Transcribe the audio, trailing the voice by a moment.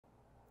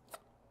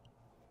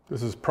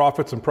This is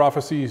Prophets and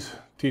Prophecies,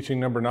 teaching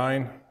number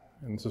 9,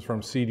 and this is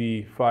from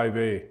CD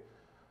 5A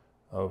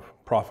of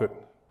Prophet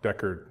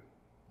Deckard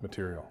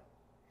material.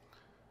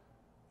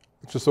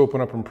 Let's just open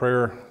up in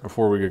prayer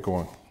before we get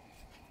going.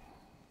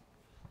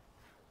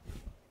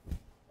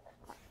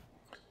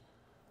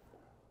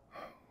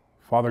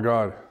 Father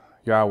God,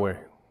 Yahweh,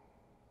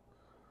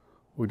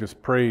 we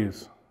just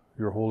praise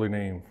your holy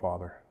name,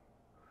 Father.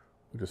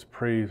 We just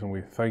praise and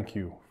we thank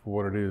you for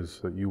what it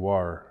is that you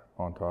are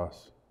unto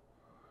us.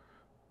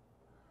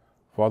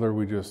 Father,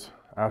 we just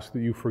ask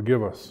that you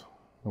forgive us,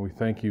 and we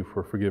thank you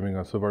for forgiving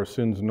us of our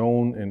sins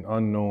known and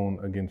unknown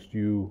against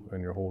you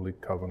and your holy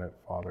covenant,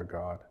 Father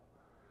God.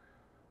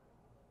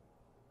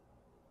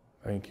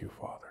 Thank you,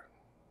 Father.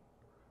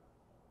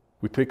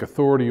 We take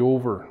authority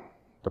over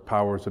the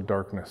powers of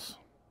darkness,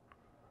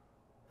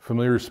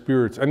 familiar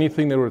spirits,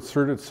 anything that would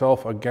assert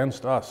itself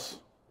against us.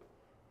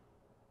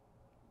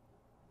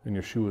 In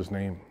Yeshua's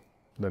name,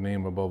 the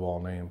name above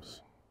all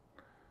names.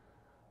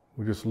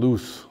 We just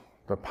loose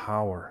the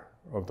power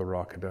of the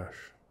Ruach HaKodesh.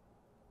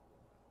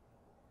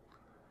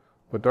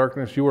 But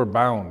darkness, you are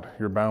bound.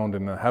 You're bound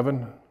in the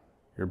heaven,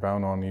 you're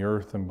bound on the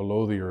earth and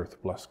below the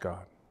earth. Bless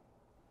God.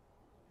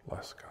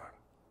 Bless God.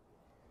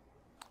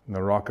 And the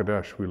Ruach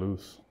HaKodesh we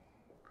loose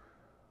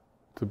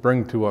to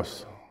bring to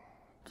us,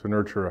 to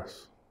nurture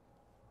us.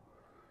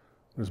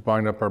 Just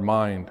bind up our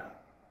mind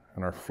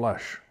and our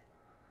flesh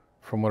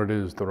from what it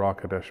is the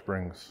Ruach HaKodesh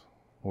brings.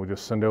 We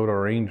just send out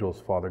our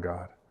angels, Father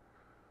God,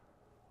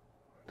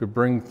 to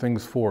bring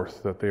things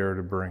forth that they are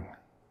to bring.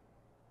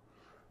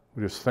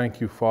 We just thank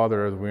you,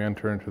 Father, as we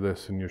enter into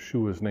this in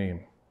Yeshua's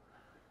name.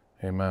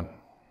 Amen.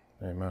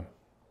 Amen.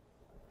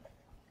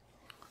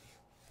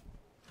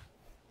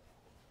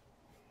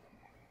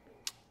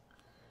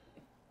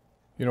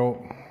 You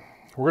know,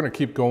 we're going to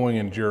keep going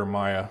in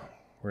Jeremiah.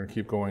 We're going to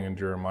keep going in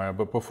Jeremiah.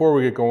 But before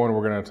we get going,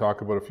 we're going to talk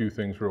about a few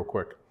things real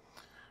quick.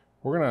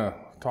 We're going to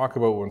talk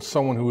about when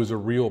someone who is a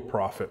real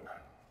prophet,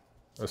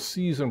 a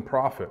seasoned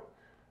prophet,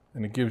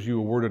 and it gives you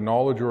a word of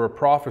knowledge or a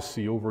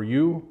prophecy over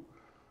you,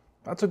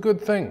 that's a good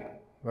thing.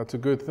 That's a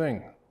good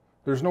thing.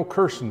 There's no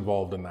curse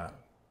involved in that.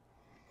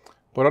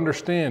 But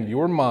understand,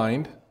 your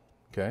mind,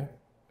 okay,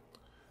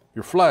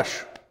 your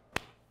flesh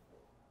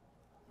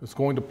is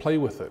going to play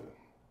with it.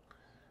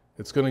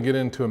 It's going to get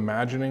into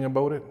imagining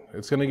about it.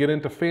 It's going to get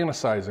into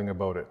fantasizing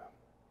about it.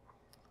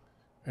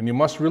 And you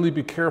must really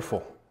be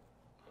careful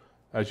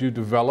as you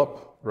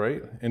develop,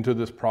 right, into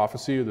this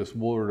prophecy or this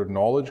word of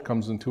knowledge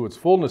comes into its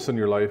fullness in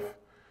your life.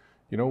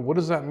 You know, what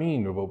does that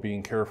mean about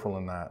being careful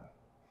in that?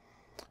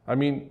 I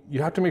mean,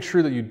 you have to make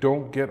sure that you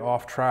don't get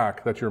off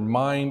track, that your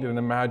mind and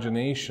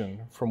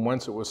imagination from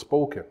whence it was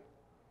spoken.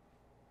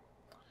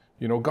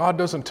 You know, God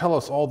doesn't tell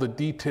us all the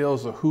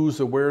details of who's,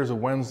 the where's, the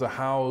when's, the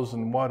how's,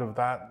 and what of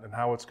that, and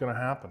how it's going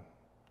to happen.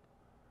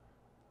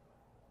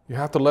 You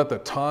have to let the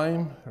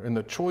time and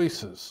the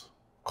choices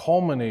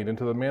culminate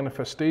into the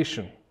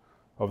manifestation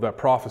of that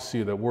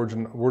prophecy, that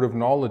word of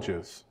knowledge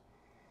is.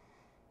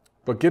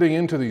 But getting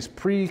into these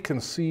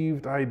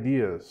preconceived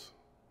ideas,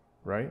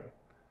 right?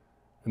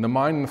 And the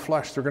mind and the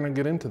flesh, they're going to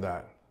get into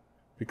that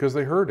because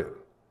they heard it.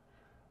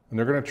 And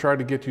they're going to try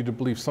to get you to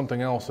believe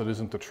something else that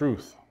isn't the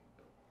truth.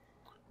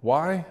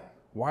 Why?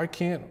 Why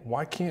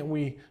can't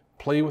we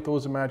play with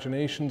those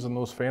imaginations and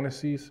those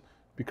fantasies?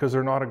 Because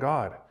they're not a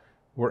God.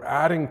 We're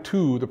adding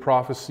to the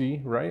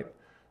prophecy, right?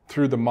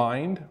 Through the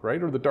mind,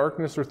 right? Or the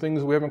darkness or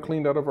things we haven't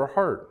cleaned out of our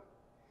heart.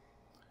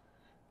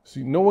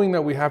 See, knowing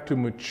that we have to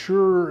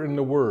mature in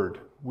the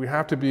Word, we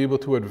have to be able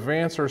to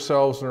advance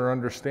ourselves in our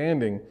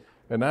understanding.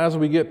 And as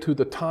we get to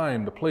the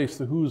time, the place,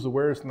 the who's, the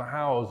where's, and the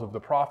how's of the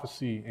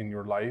prophecy in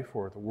your life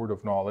or the word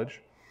of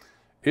knowledge,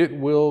 it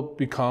will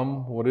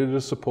become what it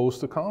is supposed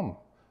to come.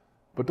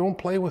 But don't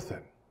play with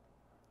it.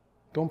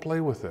 Don't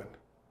play with it.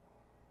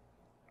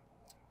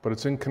 But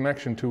it's in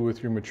connection to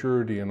with your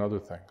maturity and other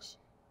things.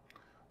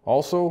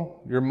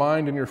 Also, your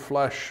mind and your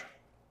flesh,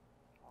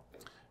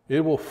 it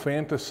will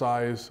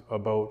fantasize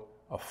about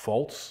a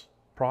false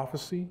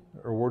prophecy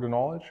or word of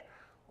knowledge,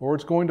 or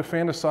it's going to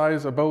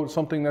fantasize about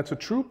something that's a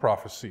true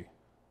prophecy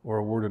or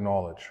a word of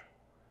knowledge.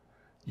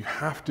 You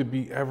have to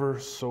be ever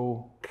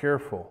so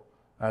careful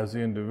as the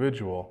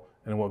individual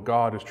and what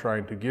God is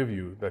trying to give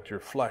you, that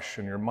your flesh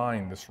and your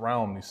mind, this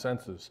realm, these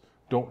senses,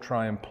 don't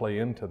try and play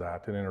into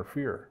that and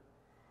interfere.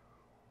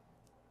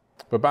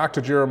 But back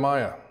to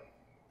Jeremiah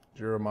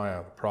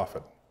the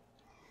prophet.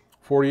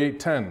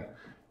 48:10.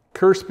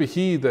 Cursed be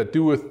he that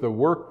doeth the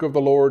work of the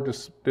Lord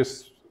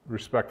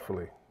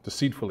deceitfully,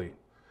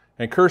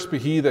 and cursed be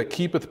he that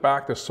keepeth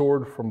back the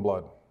sword from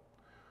blood.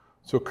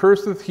 So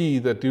curseth he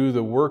that do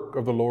the work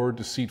of the Lord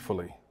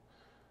deceitfully.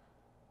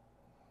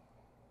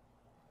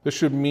 This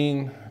should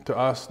mean to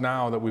us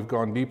now that we've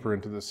gone deeper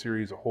into this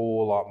series a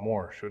whole lot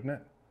more, shouldn't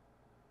it?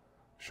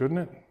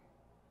 Shouldn't it?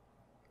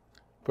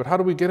 But how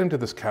do we get into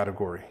this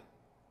category?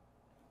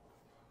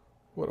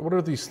 What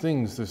are these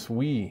things, this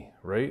we,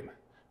 right?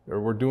 Or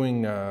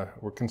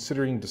we're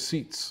considering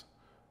deceits.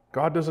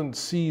 God doesn't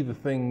see the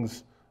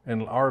things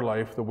in our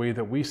life the way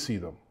that we see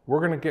them. We're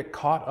going to get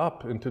caught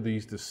up into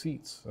these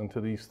deceits, into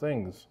these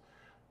things,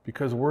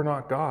 because we're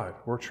not God.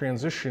 We're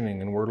transitioning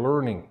and we're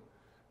learning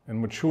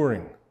and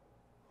maturing.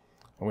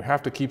 And we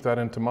have to keep that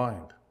into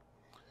mind.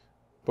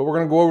 But we're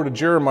going to go over to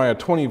Jeremiah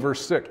 20,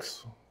 verse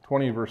 6.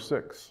 20, verse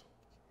 6.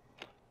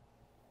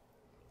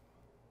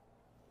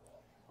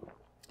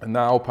 And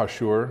thou,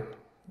 Pashur,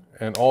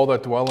 and all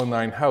that dwell in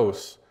thine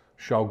house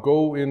shall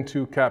go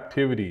into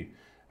captivity,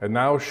 and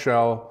thou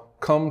shalt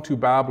come to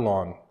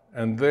Babylon,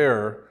 and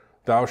there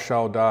thou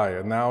shalt die,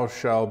 and thou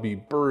shalt be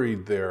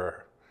buried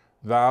there,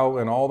 thou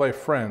and all thy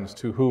friends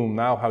to whom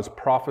thou hast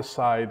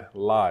prophesied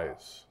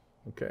lies.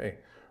 Okay.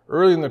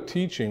 Early in the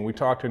teaching, we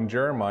talked in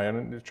Jeremiah,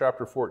 in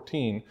chapter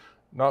 14,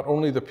 not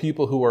only the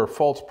people who are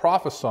false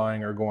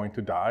prophesying are going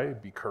to die,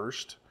 be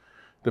cursed,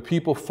 the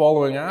people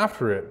following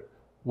after it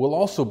will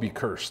also be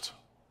cursed.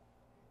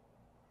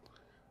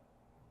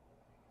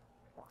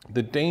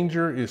 The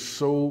danger is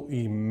so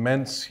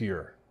immense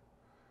here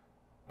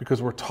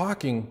because we're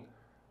talking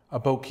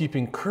about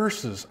keeping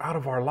curses out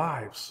of our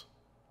lives,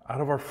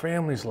 out of our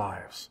families'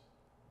 lives.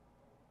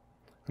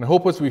 And I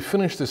hope as we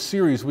finish this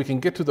series, we can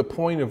get to the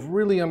point of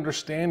really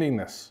understanding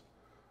this.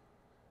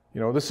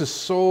 You know, this is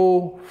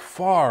so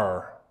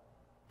far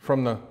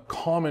from the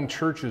common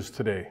churches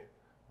today,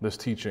 this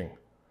teaching.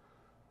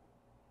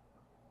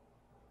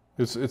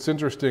 It's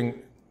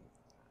interesting,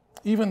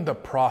 even the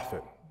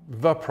prophet,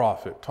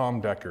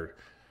 Tom Deckard,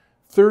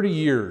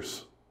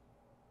 30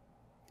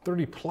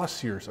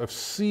 plus years of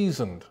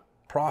seasoned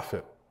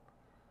prophet,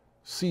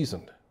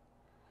 seasoned.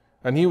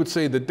 And he would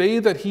say the day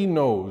that he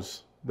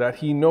knows,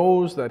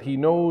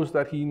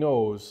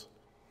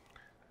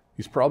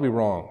 he's probably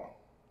wrong.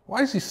 Why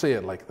does he say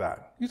it like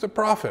that? He's a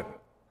prophet.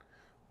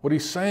 What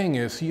he's saying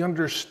is he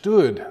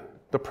understood,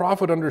 the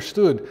prophet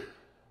understood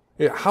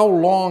how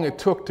long it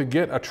took to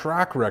get a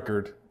track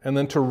record and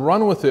then to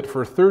run with it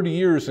for 30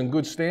 years in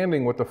good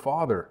standing with the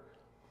Father.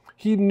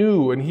 He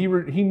knew, and he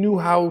knew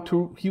how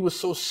to, he was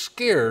so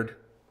scared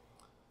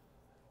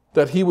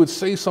that he would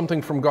say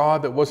something from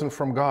God that wasn't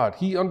from God.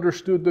 He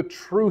understood the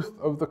truth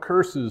of the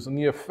curses and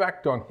the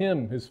effect on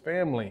him, his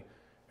family,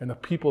 and the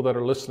people that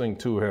are listening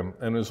to him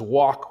and his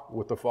walk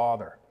with the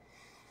Father.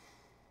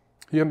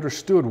 He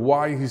understood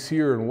why he's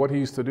here and what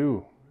he's to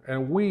do.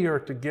 And we are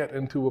to get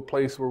into a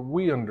place where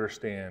we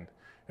understand.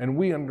 And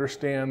we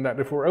understand that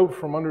if we're out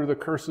from under the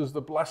curses,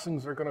 the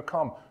blessings are going to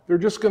come. They're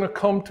just going to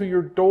come to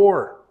your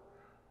door.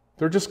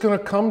 They're just going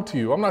to come to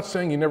you. I'm not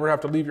saying you never have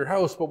to leave your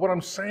house, but what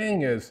I'm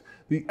saying is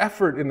the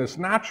effort in this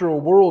natural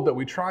world that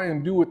we try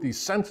and do with these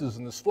senses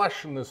and this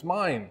flesh and this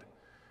mind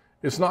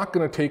is not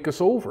going to take us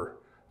over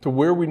to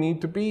where we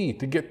need to be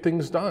to get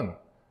things done.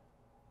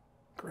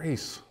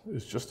 Grace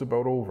is just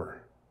about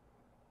over.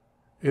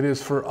 It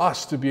is for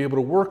us to be able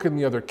to work in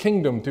the other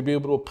kingdom, to be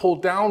able to pull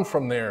down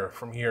from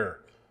here,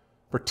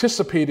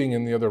 participating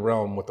in the other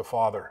realm with the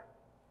Father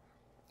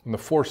and the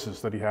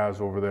forces that he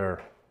has over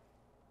there.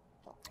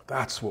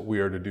 That's what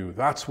we are to do.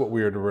 That's what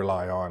we are to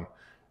rely on.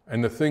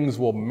 And the things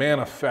will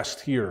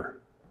manifest here.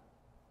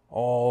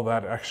 All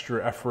that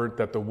extra effort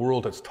that the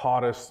world has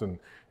taught us and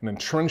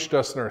entrenched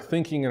us in our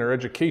thinking and our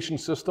education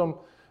system,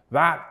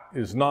 that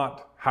is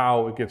not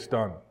how it gets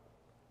done.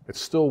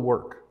 It's still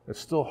work. It's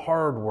still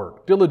hard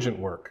work, diligent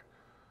work,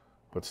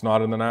 but it's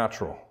not in the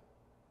natural.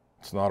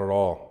 It's not at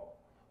all.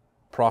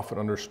 The prophet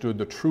understood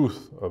the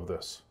truth of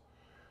this.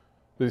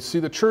 You see,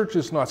 the church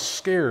is not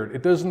scared.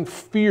 It doesn't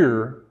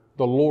fear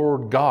the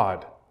Lord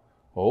God.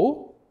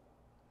 Oh?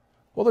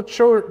 Well,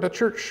 the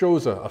church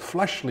shows a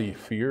fleshly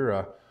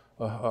fear,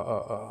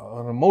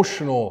 an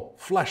emotional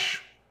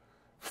flesh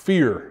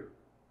fear.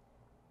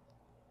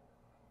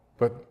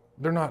 But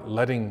they're not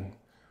letting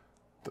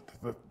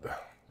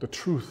the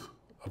truth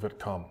of it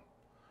come.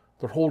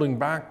 They're holding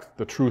back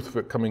the truth of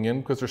it coming in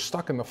because they're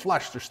stuck in the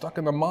flesh, they're stuck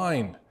in the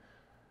mind,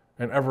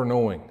 and ever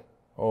knowing.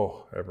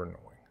 Oh, ever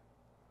knowing.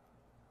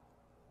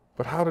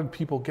 But how did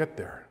people get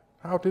there?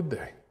 How did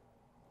they?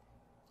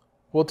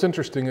 Well, it's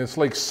interesting. It's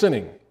like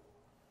sinning.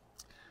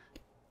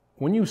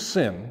 When you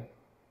sin,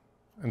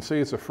 and say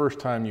it's the first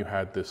time you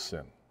had this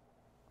sin,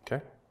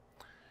 okay?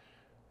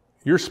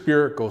 Your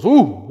spirit goes,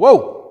 ooh,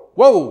 whoa,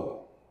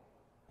 whoa,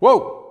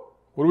 whoa.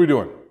 What are we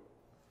doing?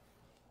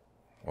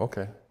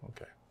 Okay.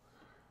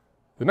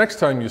 The next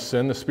time you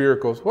sin, the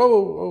spirit goes, whoa,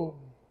 whoa.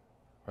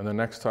 And the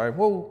next time,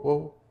 whoa,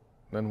 whoa.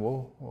 Then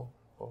whoa, whoa,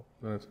 whoa.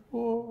 Then it's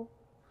whoa.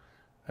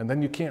 And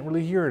then you can't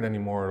really hear it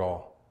anymore at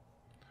all.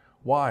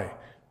 Why?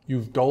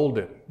 You've dulled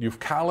it. You've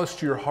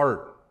calloused your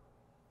heart.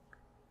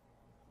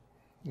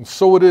 And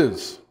so it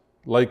is,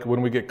 like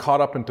when we get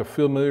caught up into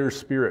familiar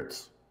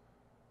spirits.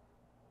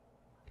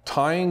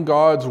 Tying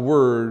God's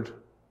word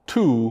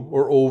to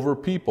or over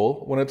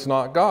people when it's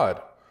not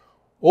God.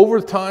 Over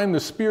time, the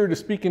Spirit is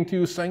speaking to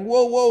you saying,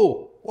 whoa,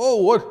 whoa, whoa,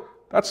 what?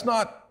 It's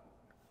not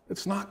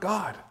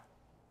God.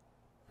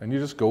 And you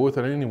just go with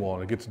it anymore,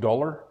 and it gets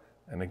duller,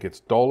 and it gets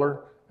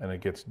duller, and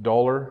it gets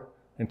duller,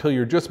 until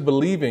you're just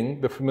believing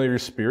the familiar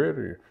spirit,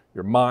 or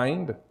your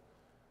mind,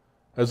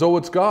 as though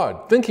it's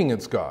God, thinking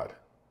it's God.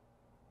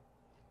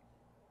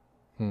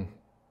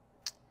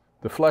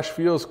 The flesh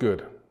feels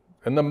good.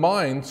 And the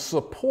mind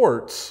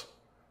supports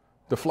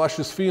the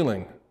flesh's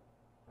feeling,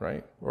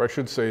 right? Or I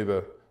should say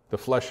the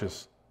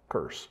flesh's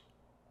curse,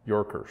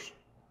 your curse.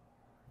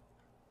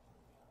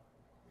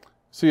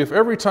 See, if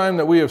every time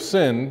that we have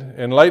sinned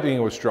and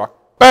lightning was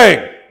struck,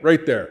 bang,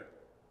 right there.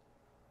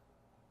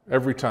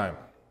 Every time.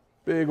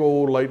 Big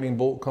old lightning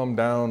bolt come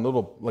down,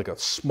 little like a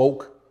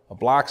smoke, a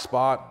black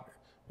spot,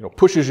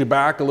 pushes you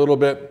back a little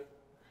bit.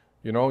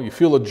 You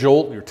feel a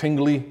jolt, you're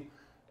tingly.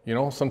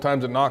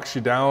 Sometimes it knocks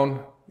you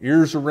down.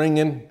 Ears are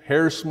ringing,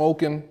 hair's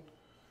smoking.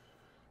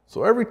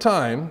 So every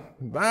time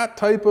that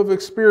type of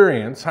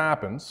experience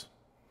happens,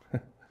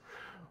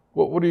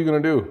 what are you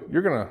going to do?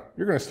 You're going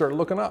to start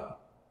looking up.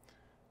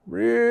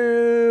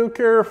 Real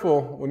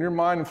careful when your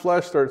mind and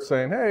flesh start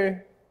saying,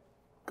 hey,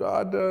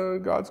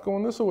 God's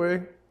going this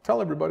way.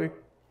 Tell everybody.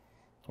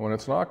 When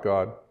it's not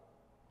God.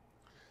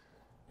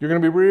 You're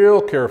going to be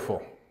real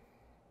careful.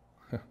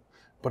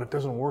 But it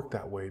doesn't work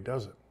that way,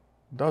 does it?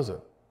 Does it?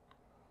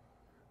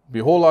 It'd be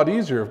a whole lot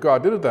easier if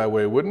God did it that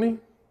way, wouldn't he?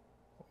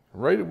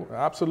 Right?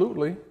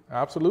 Absolutely.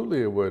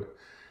 Absolutely it would.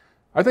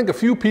 I think a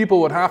few people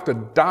would have to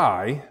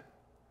die,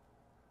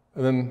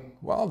 and then,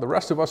 well, the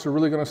rest of us are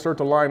really going to start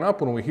to line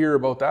up when we hear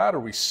about that or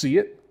we see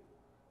it.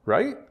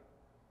 Right?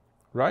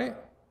 Right?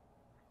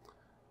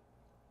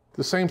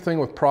 The same thing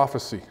with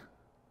prophecy.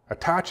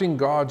 Attaching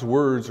God's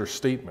words or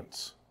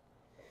statements.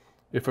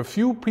 If a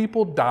few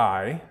people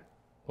die,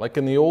 like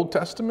in the Old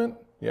Testament,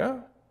 yeah,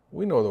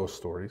 we know those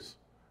stories.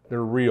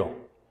 They're real.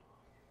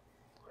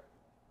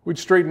 We'd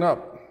straighten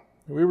up.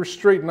 We were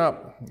straighten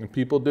up, and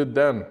people did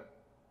then.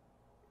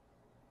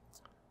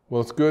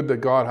 Well, it's good that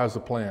God has a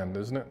plan,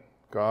 isn't it?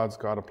 God's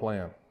got a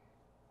plan.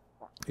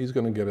 He's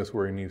going to get us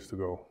where he needs to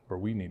go, where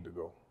we need to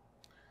go.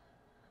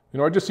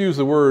 I just use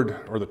the word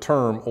or the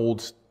term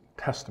Old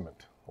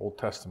Testament. Old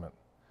Testament.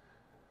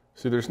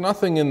 See, there's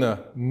nothing in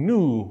the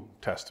New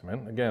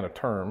Testament, again, a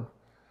term,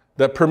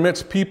 that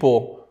permits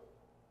people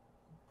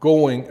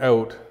going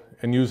out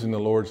and using the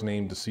Lord's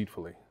name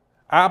deceitfully.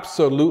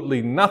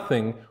 Absolutely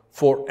nothing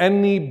for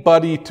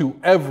anybody to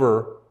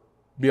ever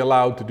be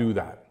allowed to do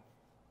that.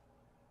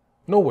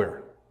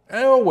 Nowhere.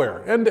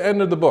 Nowhere. End to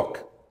end of the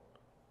book.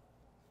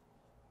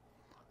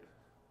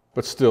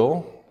 But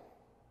still,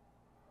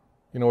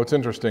 it's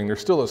interesting.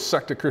 There's still a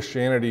sect of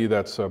Christianity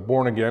that's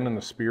born again and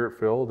the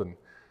Spirit-filled,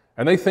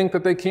 and they think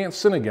that they can't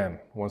sin again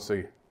once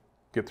they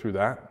get through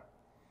that.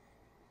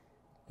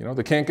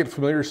 They can't get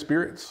familiar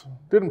spirits.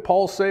 Didn't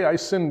Paul say, I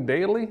sin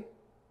daily?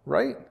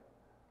 Right?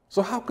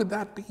 So how could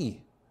that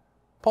be?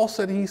 Paul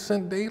said he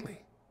sinned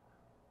daily.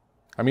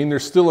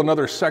 There's still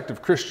another sect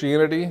of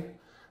Christianity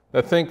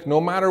that think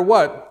no matter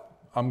what,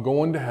 I'm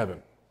going to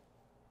heaven.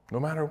 No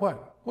matter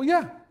what. Well,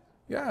 yeah.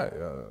 I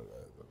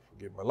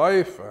gave my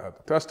life, I had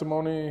the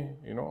testimony,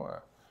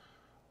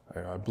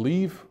 I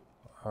believe.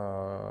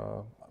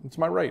 It's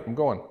my right, I'm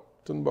going.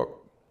 It's in the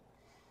book.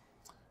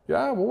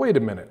 Yeah, well, wait a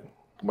minute.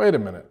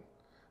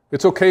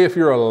 It's okay if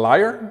you're a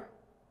liar?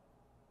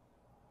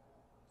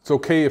 It's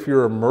okay if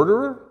you're a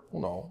murderer?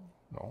 Well,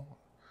 no.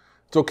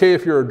 It's okay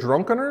if you're a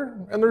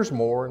drunkener? And there's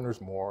more, and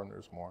there's more, and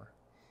there's more.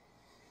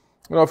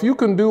 If you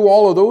can do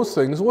all of those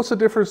things, what's the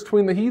difference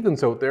between the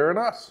heathens out there and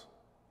us?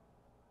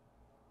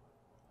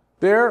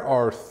 There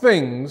are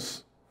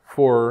things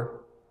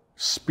for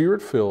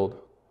Spirit-filled,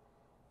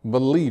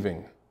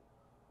 believing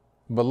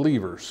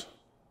believers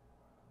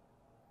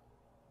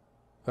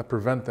that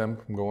prevent them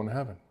from going to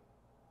heaven.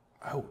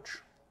 Ouch.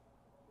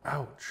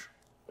 Ouch.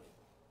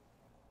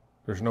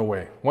 There's no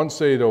way. Once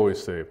saved,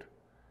 always saved.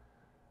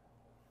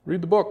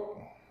 Read the book.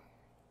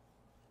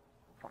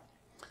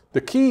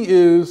 The key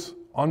is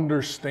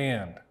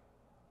understand.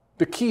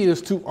 The key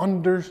is to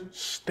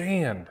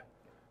understand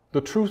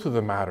the truth of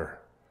the matter.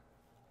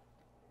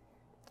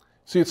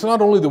 See, it's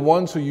not only the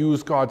ones who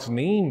use God's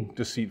name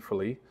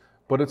deceitfully,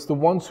 but it's the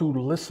ones who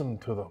listen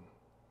to them.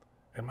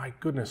 And my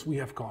goodness, we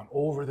have gone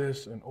over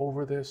this and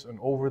over this and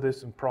over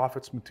this in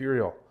prophets'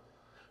 material.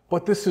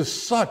 But this is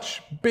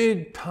such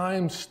big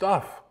time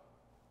stuff.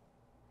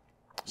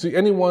 See,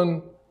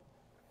 anyone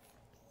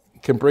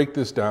can break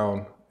this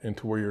down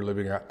into where you're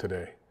living at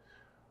today.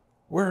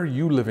 Where are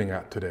you living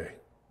at today?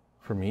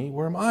 For me,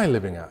 where am I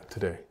living at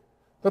today?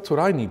 That's what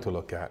I need to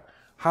look at.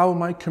 How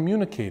am I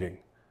communicating?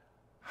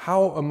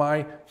 How am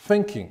I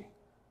thinking?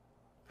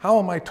 How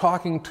am I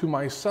talking to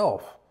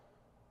myself?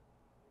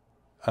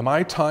 Am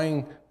I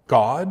tying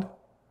God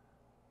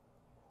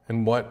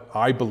and what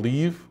I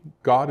believe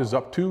God is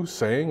up to,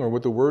 saying, or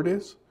what the word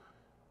is,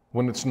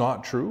 when it's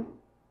not true?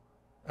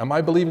 Am I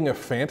believing a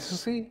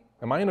fantasy?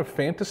 Am I in a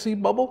fantasy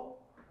bubble?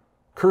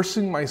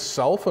 Cursing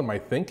myself and my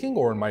thinking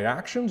or in my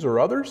actions or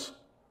others?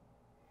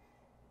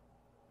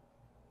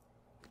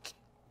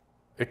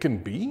 It can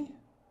be,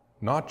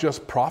 not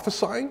just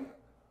prophesying,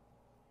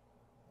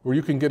 where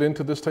you can get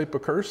into this type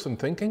of curse and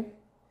thinking.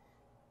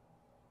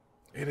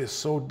 It is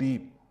so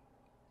deep.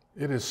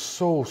 It is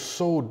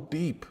so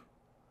deep,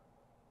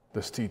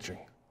 this teaching.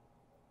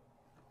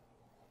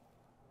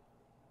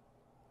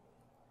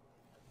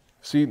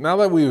 See, now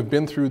that we have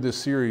been through this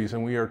series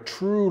and we are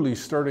truly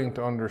starting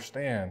to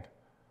understand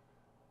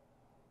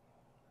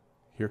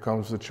here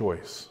comes the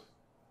choice.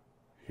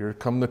 Here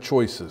come the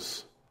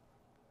choices.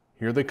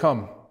 Here they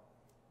come.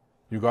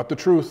 You got the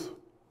truth.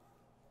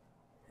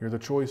 Here are the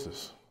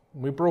choices.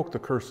 We broke the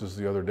curses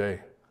the other day.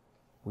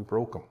 We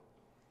broke them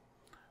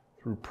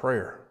through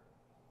prayer,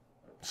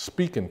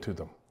 speaking to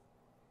them,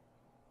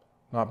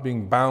 not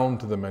being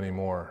bound to them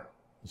anymore,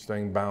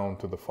 staying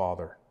bound to the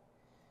Father.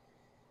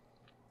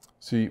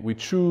 See, we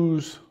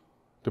choose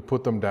to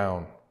put them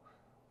down,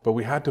 but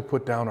we had to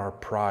put down our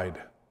pride,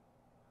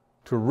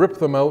 to rip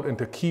them out and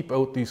to keep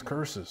out these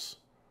curses.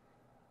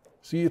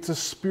 See, it's a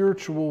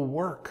spiritual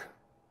work.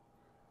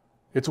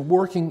 It's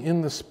working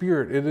in the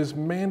Spirit. It is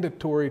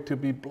mandatory to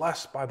be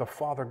blessed by the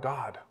Father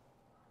God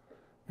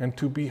and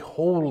to be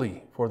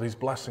holy for these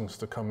blessings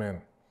to come in.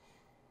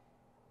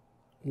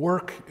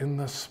 Work in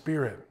the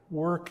Spirit.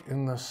 Work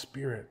in the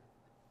Spirit.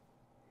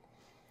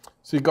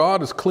 See,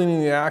 God is cleaning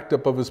the act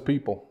up of His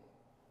people.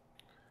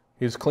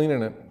 He's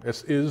cleaning it.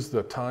 This is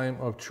the time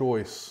of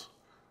choice.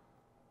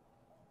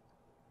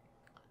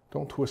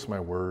 Don't twist my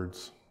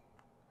words.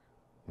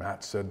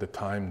 Matt said the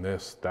time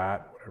this,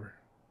 that, whatever.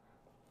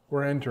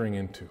 We're entering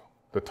into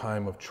the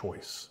time of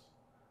choice.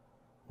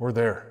 We're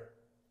there.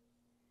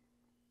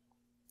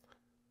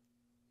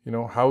 You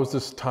know, how is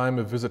this time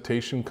of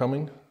visitation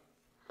coming?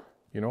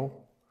 You know,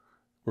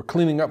 we're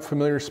cleaning up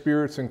familiar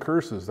spirits and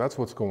curses. That's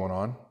what's going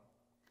on.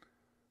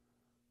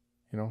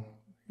 You know,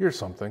 here's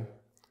something.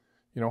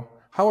 You know,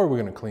 how are we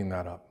going to clean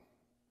that up?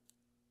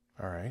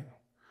 All right.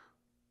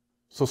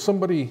 So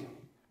somebody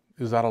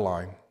is out of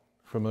line,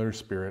 familiar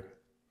spirit,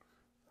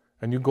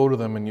 and you go to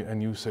them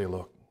and you say,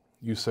 look,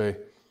 you say,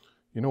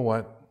 you know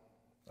what?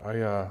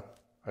 I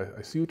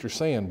see what you're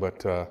saying,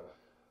 but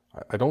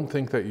I don't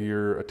think that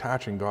you're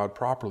attaching God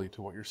properly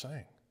to what you're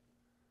saying.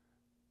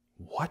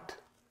 What?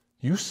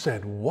 You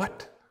said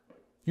what?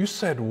 You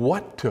said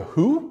what to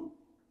who?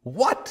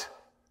 What?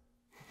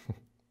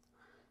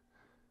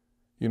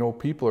 You know,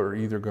 people are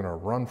either going to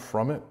run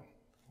from it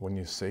when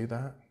you say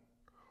that,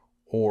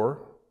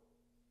 or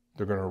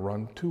they're going to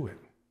run to it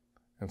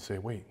and say,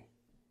 wait,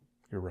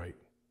 you're right.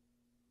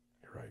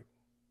 You're right.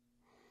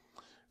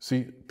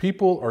 See,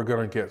 people are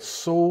going to get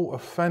so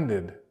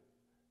offended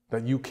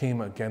that you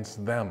came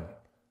against them.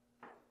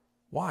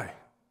 Why?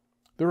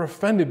 They're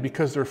offended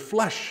because their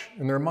flesh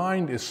and their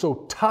mind is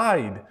so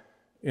tied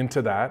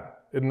into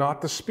that and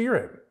not the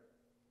Spirit.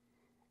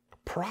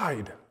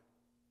 Pride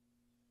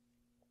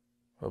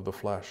of the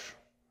flesh.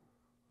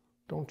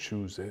 Don't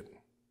choose it.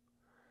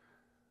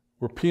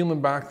 We're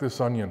peeling back this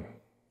onion.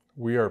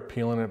 We are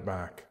peeling it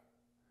back.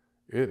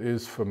 It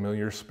is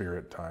familiar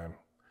spirit time.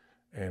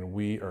 And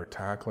we are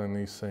tackling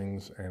these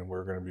things, and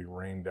we're going to be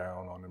rained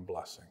down on in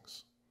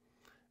blessings.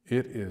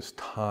 It is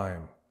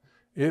time.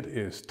 It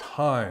is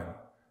time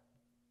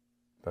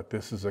that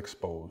this is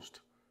exposed.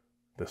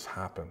 This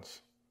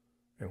happens.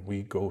 And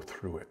we go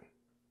through it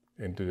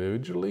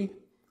individually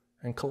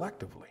and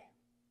collectively.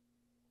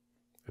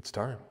 It's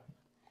time.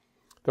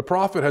 The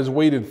prophet has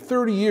waited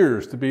 30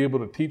 years to be able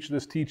to teach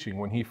this teaching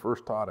when he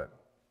first taught it.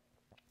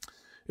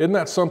 Isn't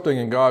that something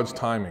in God's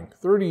timing?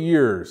 30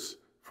 years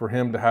for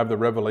him to have the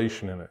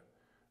revelation in it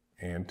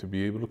and to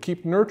be able to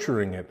keep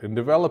nurturing it and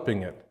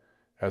developing it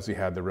as he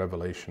had the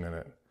revelation in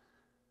it.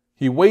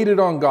 He waited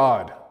on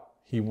God.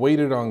 He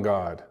waited on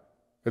God.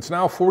 It's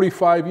now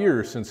 45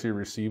 years since he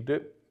received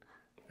it,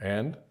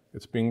 and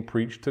it's being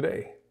preached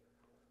today.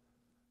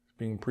 It's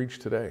being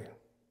preached today.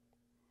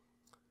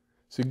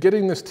 See,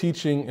 getting this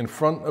teaching in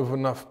front of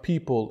enough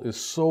people is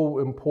so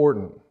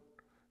important,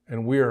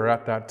 and we are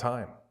at that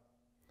time.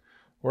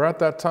 We're at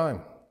that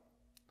time.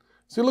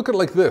 See, look at it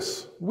like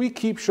this. We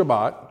keep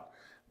Shabbat,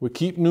 we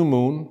keep New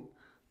Moon,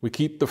 we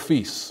keep the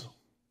feasts,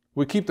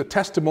 we keep the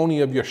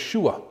testimony of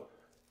Yeshua.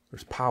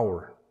 There's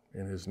power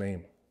in his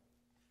name.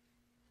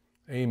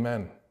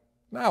 Amen.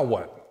 Now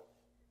what?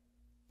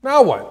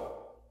 Now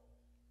what?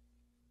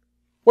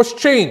 What's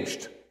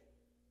changed?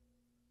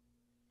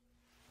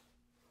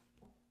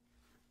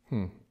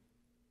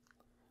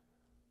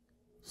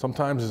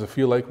 Sometimes does it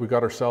feel like we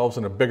got ourselves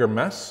in a bigger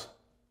mess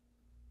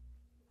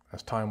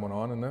as time went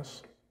on in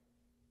this?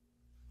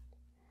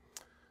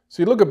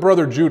 See, look at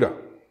Brother Judah.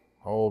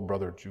 Oh,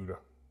 Brother Judah.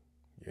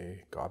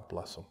 Yay, God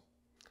bless him.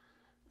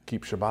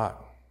 Keeps Shabbat,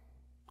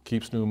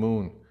 keeps New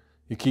Moon,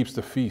 he keeps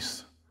the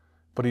feast,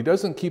 but he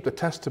doesn't keep the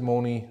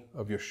testimony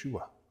of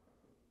Yeshua.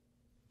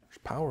 There's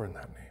power in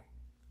that name.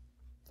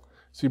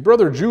 See,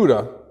 Brother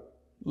Judah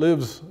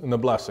lives in the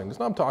blessings.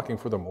 And I'm talking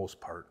for the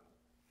most part.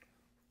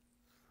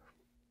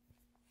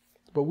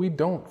 But we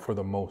don't for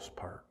the most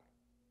part.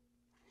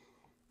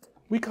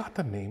 We got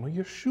the name of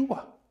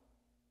Yeshua.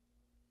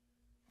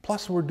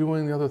 Plus we're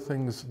doing the other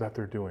things that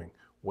they're doing.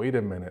 Wait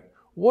a minute.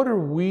 What are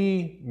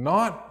we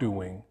not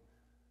doing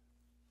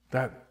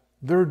that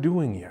they're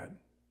doing yet?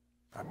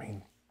 I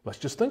mean, let's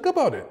just think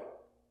about it.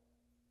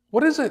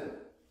 What is it?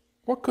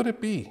 What could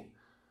it be?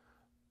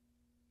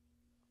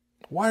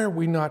 Why are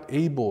we not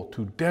able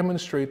to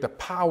demonstrate the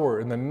power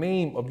in the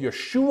name of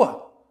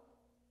Yeshua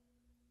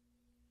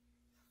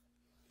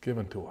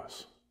given to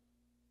us?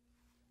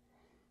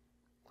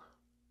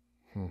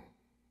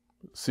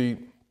 See,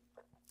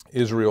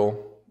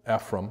 Israel,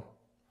 Ephraim,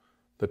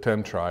 the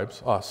 10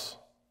 tribes, us,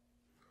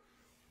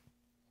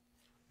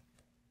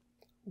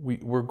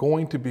 we're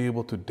going to be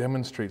able to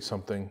demonstrate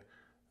something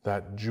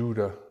that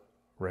Judah,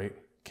 right,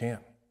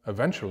 can't.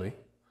 Eventually,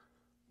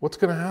 what's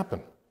going to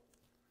happen?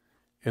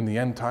 In the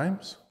end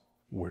times,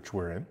 which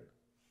we're in,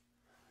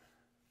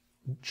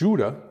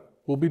 Judah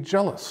will be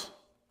jealous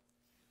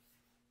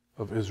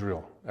of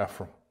Israel,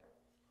 Ephraim.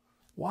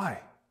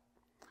 Why?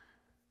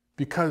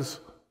 Because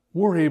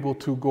we're able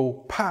to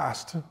go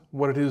past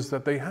what it is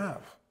that they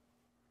have.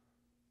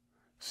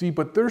 See,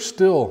 but they're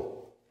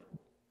still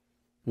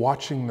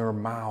watching their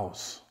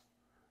mouths,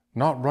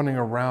 not running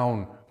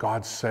around,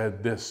 God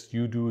said this,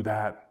 you do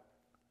that,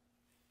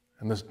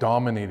 and this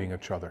dominating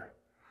each other.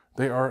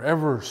 They are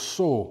ever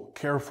so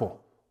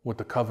careful with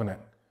the covenant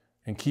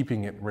and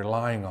keeping it,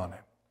 relying on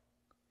it.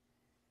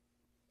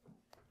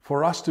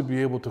 For us to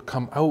be able to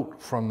come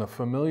out from the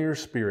familiar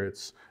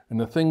spirits and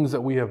the things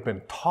that we have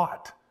been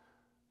taught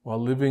while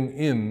living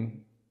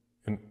in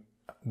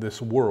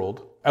this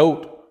world,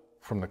 out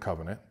from the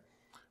covenant,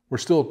 we're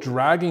still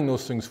dragging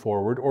those things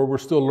forward, or we're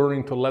still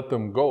learning to let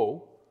them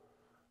go.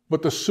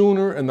 But the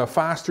sooner and the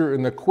faster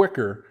and the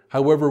quicker,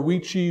 however we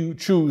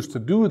choose to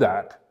do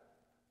that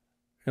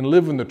and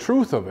live in the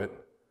truth of it,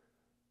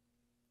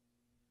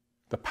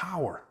 the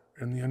power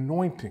and the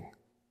anointing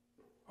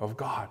of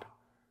God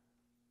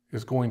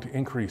is going to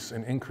increase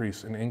and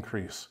increase and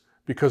increase,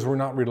 because we're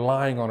not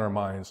relying on our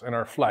minds and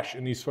our flesh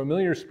and these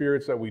familiar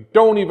spirits that we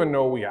don't even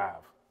know we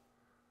have,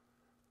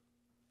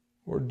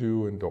 or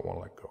do and don't want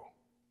to let go.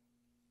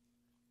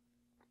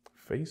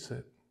 Face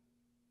it.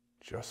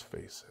 Just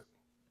face it.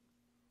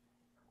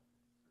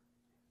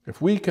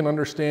 If we can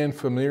understand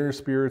familiar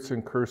spirits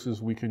and curses,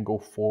 we can go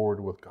forward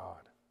with God.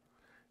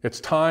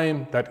 It's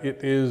time that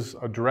it is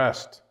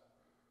addressed.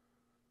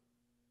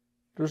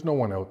 There's no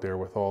one out there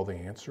with all the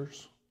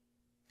answers.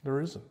 There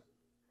isn't.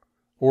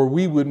 Or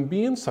we wouldn't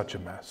be in such a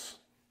mess.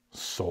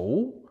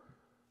 So,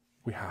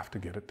 we have to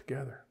get it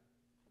together.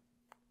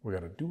 We got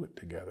to do it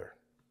together.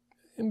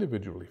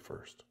 Individually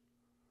first.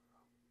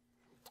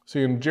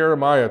 See, in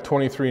Jeremiah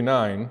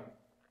 23:9,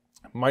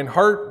 mine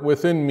heart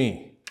within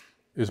me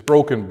is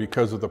broken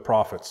because of the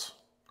prophets,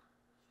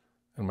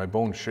 and my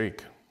bones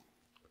shake.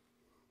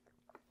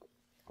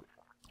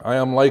 I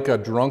am like a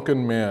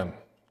drunken man,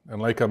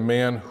 and like a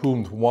man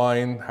whom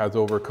wine hath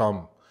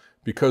overcome,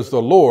 because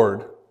the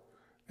Lord,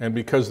 and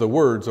because the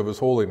words of his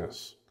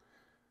holiness.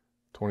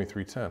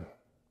 23:10.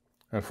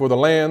 And for the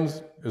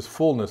land is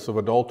fullness of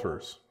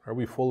adulterers. Are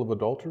we full of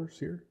adulterers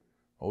here?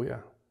 Oh yeah.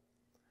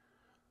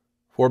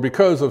 For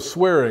because of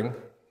swearing,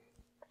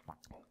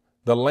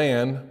 the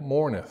land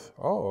mourneth.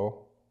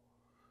 Uh-oh.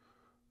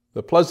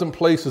 The pleasant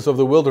places of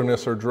the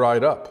wilderness are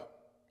dried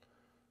up.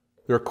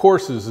 Their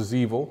courses is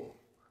evil.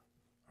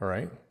 All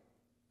right.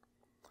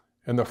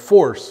 And the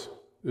force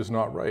is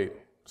not right.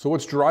 So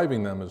what's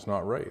driving them is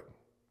not right.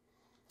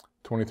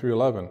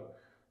 23:11.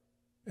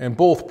 And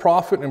both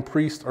prophet and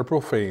priest are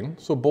profane,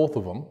 so both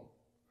of them.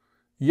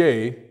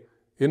 Yea,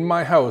 in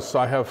my house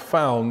I have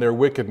found their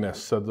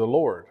wickedness, said the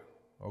Lord.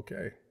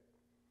 Okay.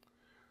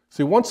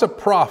 See, once a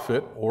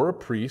prophet or a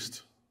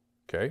priest,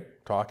 okay,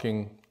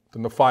 talking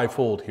in the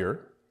fivefold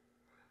here,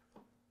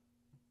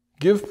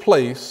 give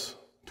place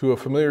to a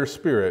familiar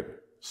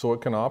spirit so it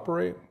can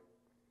operate,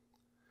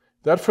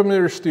 that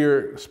familiar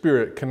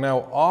spirit can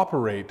now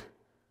operate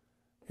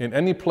in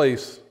any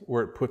place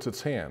where it puts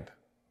its hand,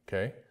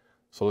 okay?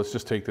 So let's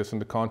just take this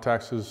into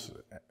context as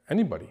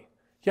anybody.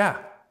 Yeah,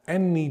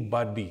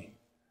 anybody.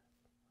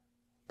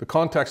 The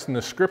context in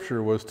the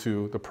scripture was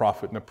to the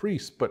prophet and the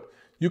priest, but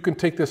you can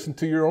take this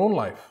into your own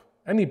life.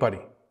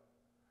 Anybody.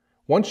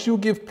 Once you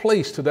give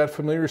place to that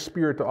familiar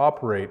spirit to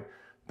operate,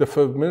 the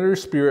familiar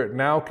spirit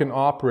now can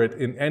operate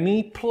in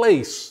any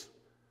place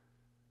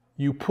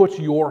you put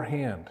your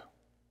hand.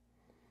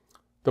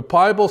 The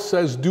Bible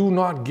says, do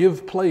not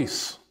give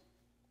place.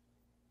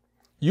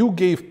 You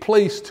gave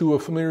place to a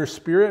familiar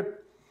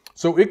spirit,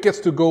 so it gets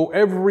to go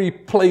every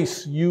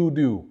place you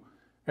do,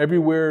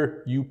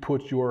 everywhere you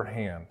put your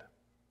hand.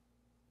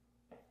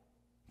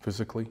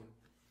 Physically,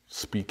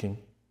 speaking.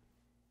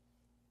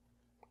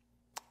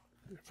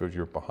 If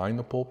you're behind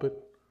the pulpit,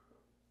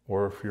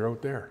 or if you're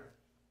out there.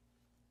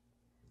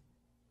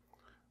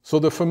 So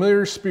the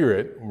familiar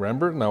spirit,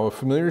 remember now a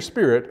familiar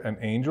spirit, an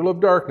angel of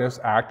darkness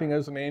acting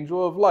as an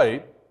angel of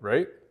light,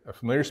 right? A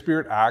familiar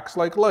spirit acts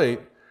like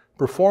light,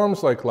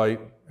 performs like light,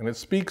 and it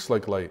speaks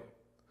like light,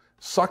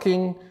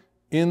 sucking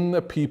in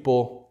the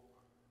people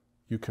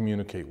you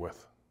communicate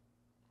with.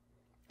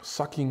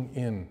 Sucking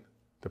in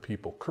the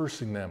people,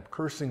 cursing them,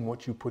 cursing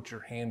what you put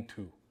your hand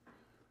to,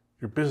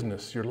 your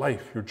business, your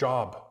life, your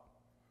job,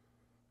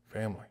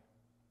 family.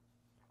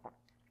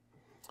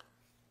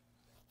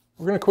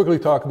 We're going to quickly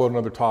talk about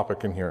another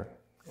topic in here.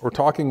 We're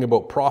talking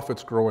about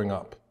prophets growing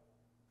up,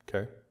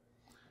 okay?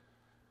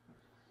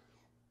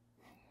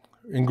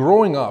 In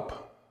growing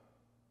up,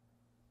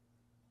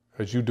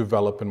 as you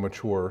develop and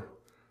mature,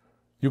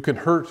 you can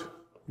hurt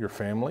your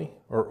family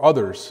or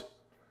others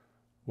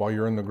while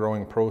you're in the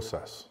growing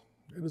process.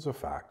 It is a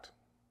fact.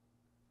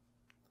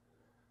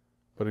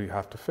 but you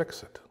have to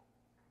fix it.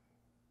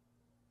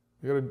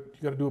 You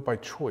got to do it by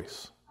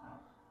choice.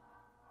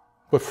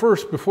 But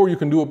first, before you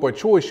can do it by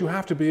choice, you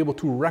have to be able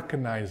to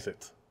recognize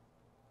it.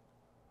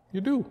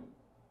 You do.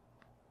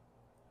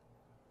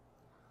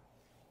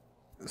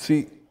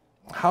 See,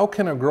 how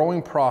can a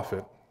growing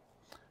prophet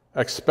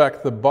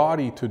expect the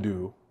body to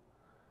do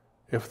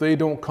if they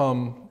don't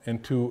come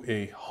into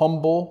a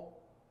humble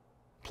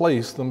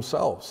place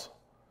themselves?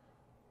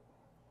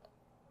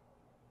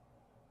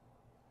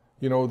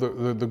 You know,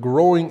 the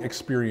growing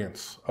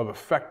experience of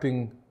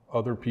affecting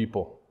other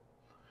people.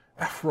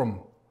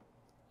 Ephraim,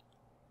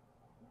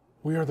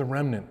 we are the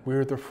remnant. We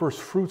are the first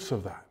fruits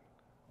of that.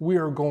 We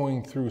are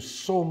going through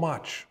so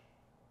much.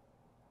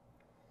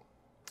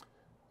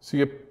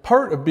 See, a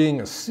part of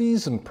being a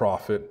seasoned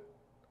prophet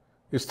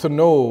is to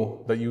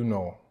know that you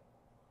know.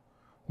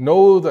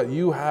 Know that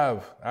you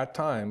have, at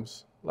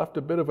times, left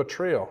a bit of a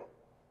trail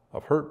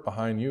of hurt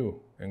behind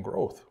you and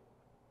growth.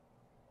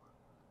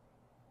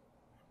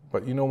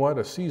 But you know what?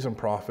 A seasoned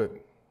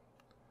prophet,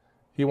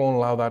 he won't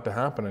allow that to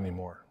happen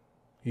anymore.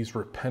 He's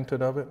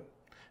repented of it.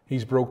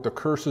 He's broke the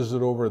curses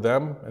that over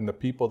them and the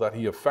people that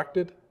he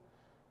affected.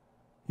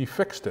 He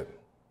fixed it.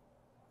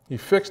 He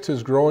fixed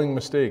his growing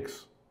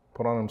mistakes,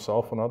 put on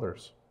himself and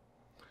others.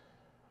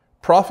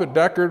 Prophet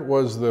Deckard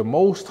was the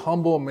most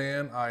humble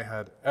man I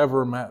had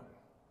ever met.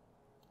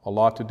 A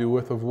lot to do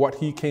with of what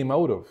he came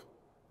out of.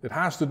 It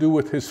has to do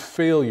with his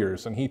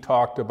failures, and he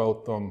talked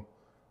about them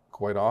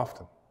quite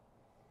often.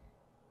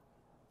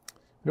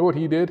 You know what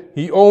he did?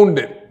 He owned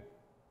it.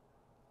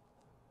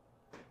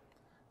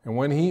 And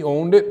when he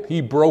owned it, he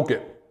broke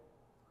it.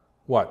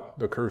 What?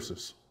 The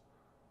curses.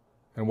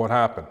 And what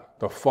happened?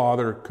 The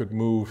Father could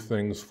move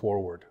things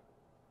forward.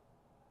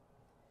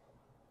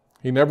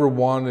 He never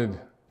wanted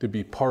to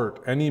be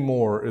part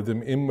anymore of the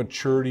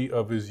immaturity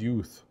of his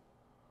youth,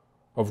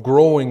 of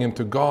growing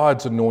into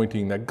God's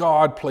anointing that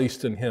God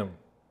placed in him.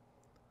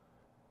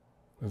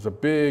 It was a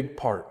big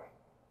part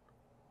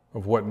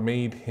of what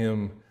made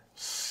him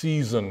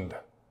seasoned,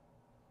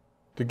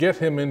 to get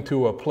him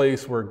into a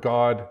place where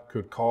God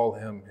could call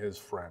him his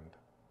friend.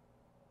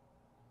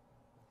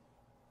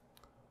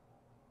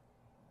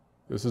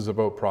 This is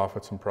about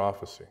prophets and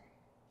prophecy.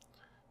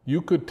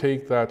 You could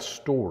take that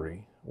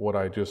story, what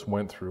I just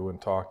went through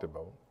and talked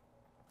about,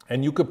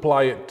 and you could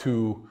apply it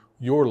to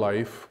your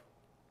life,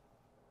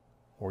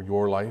 or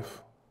your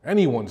life,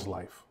 anyone's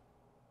life.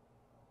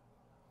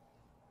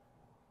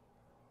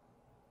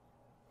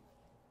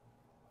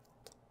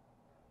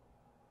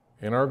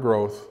 In our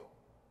growth,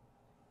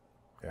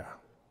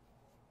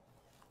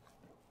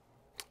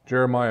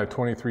 Jeremiah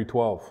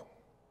 23:12.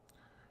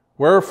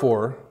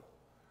 Wherefore,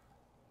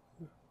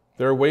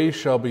 their ways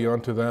shall be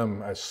unto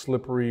them as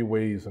slippery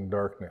ways in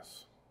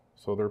darkness.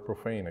 So they're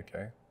profane,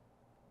 okay?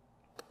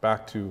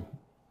 Back to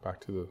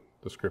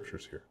the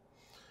scriptures here.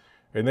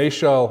 And they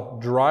shall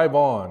drive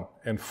on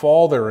and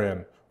fall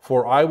therein,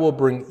 for I will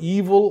bring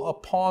evil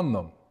upon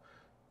them,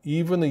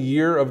 even the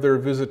year of their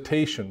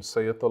visitation,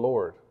 saith the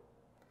Lord.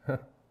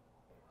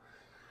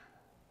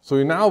 So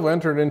we now have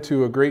entered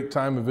into a great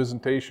time of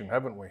visitation,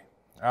 haven't we?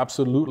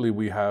 Absolutely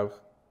we have.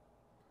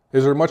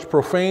 Is there much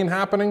profane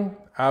happening?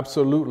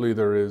 Absolutely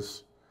there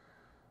is.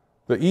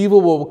 The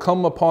evil will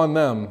come upon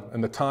them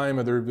in the time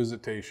of their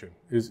visitation.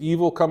 Is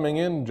evil coming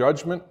in,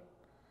 judgment?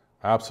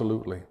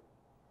 Absolutely.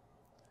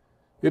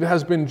 It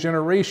has been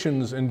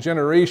generations and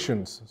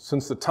generations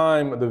since the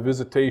time of the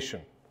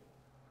visitation.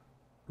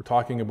 We're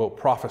talking about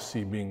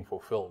prophecy being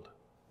fulfilled.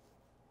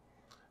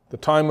 The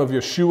time of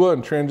Yeshua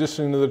and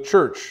transitioning to the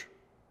church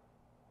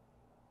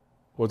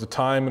was a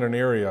time and an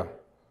area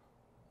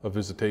of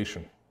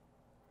visitation.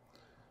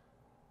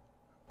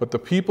 But the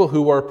people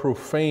who are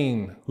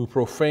profane, who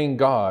profane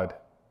God,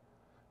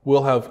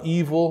 will have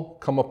evil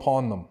come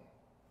upon them.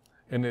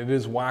 And it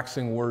is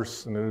waxing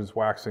worse, and it is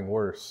waxing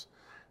worse.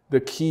 The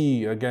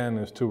key, again,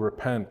 is to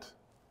repent.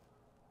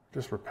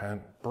 Just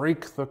repent.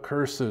 Break the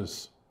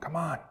curses. Come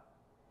on.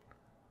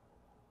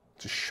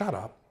 Just shut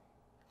up.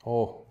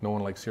 Oh, no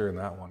one likes hearing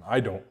that one. I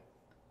don't.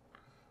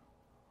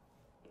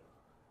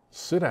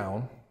 Sit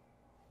down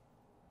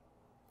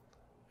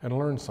and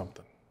learn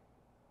something.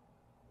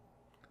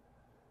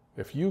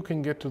 If you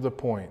can get to the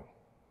point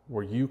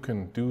where you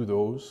can do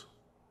those,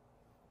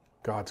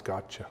 God's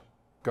got you.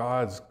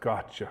 God's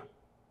got you.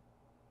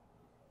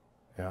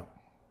 Yeah.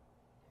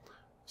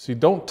 See,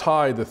 don't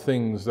tie the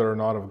things that are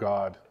not of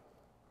God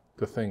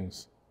to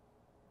things.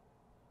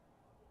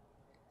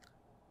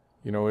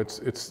 You know,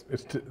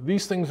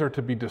 these things are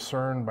to be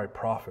discerned by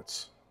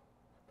prophets.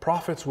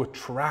 Prophets with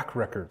track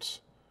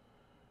records.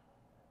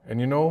 And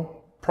you know,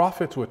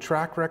 prophets with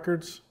track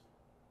records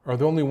are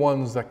the only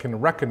ones that can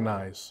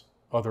recognize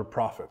other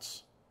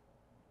prophets.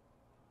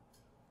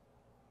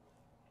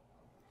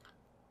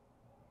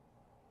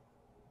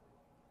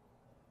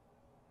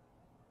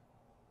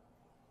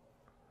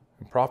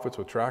 And prophets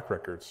with track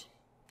records,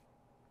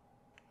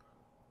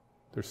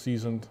 they're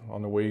seasoned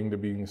on the way to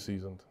being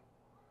seasoned.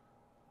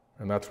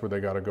 And that's where they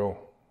got to go.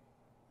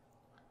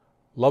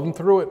 Love them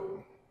through it.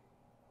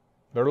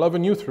 They're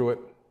loving you through it.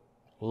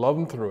 Love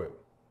them through it.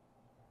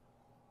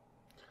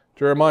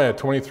 Jeremiah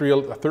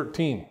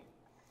 23:13.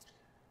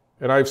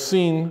 And I've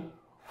seen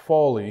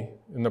folly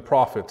in the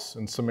prophets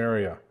in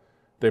Samaria.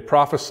 They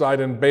prophesied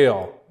in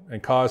Baal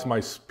and caused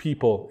my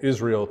people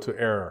Israel to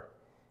err.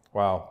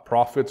 Wow,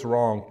 prophets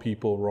wrong,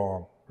 people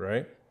wrong,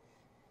 right?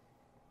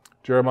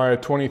 Jeremiah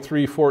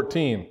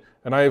 23:14.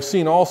 And I have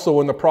seen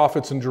also in the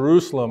prophets in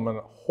Jerusalem a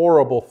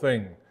horrible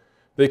thing.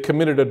 They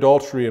committed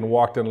adultery and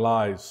walked in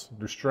lies.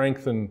 They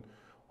strengthened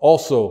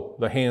also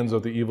the hands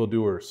of the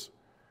evildoers.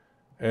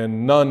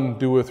 And none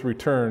doeth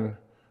return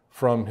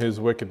from his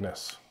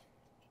wickedness.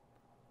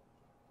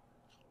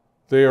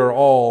 They are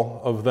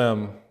all of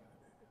them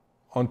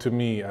unto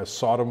me as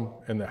Sodom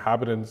and the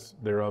inhabitants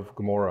thereof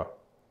Gomorrah.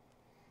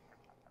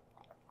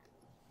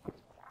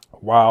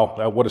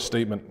 Wow, what a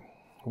statement.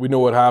 We know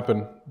what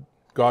happened.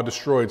 God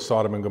destroyed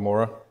Sodom and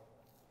Gomorrah.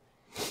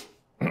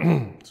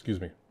 Excuse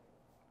me.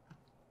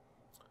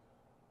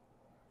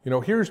 You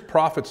know, here's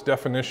prophet's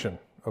definition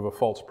of a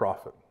false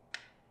prophet.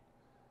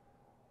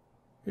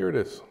 Here it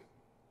is.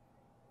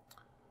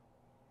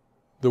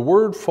 The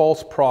word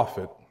false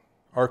prophet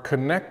are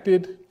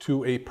connected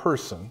to a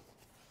person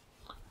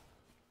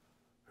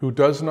who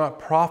does not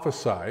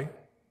prophesy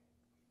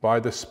by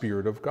the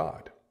Spirit of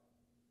God.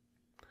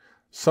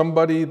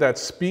 Somebody that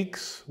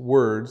speaks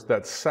words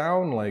that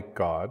sound like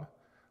God,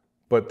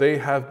 but they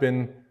have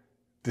been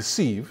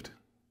deceived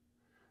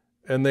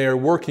and they are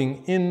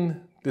working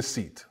in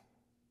deceit.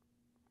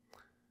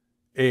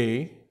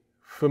 A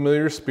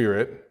familiar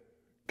spirit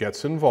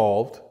gets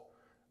involved.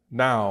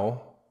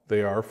 Now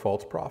they are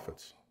false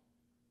prophets.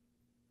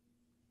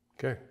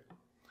 Okay.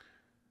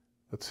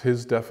 That's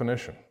his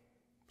definition.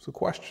 It's a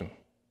question.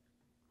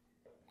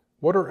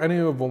 What are any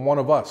of one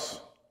of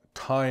us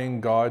tying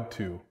God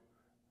to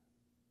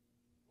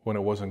when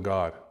it wasn't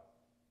God?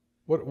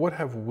 What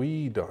have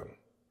we done?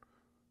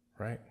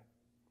 Right?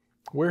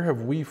 Where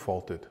have we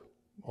faulted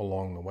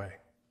along the way?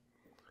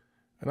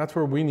 And that's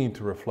where we need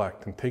to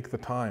reflect and take the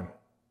time.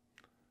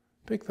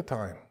 Take the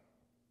time.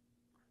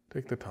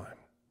 Take the time.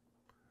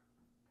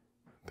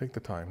 Take the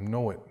time.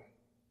 Know it.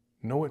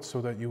 Know it so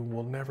that you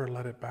will never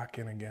let it back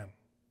in again.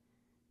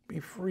 Be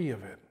free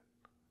of it.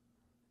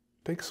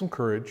 Take some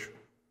courage,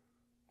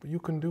 but you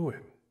can do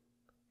it.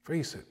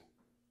 Face it.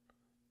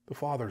 The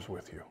Father's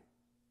with you.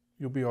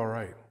 You'll be all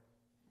right.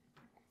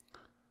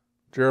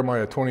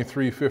 Jeremiah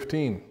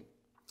 23:15.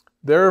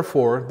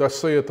 Therefore, thus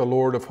saith the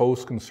Lord of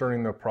hosts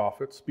concerning the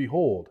prophets,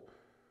 behold,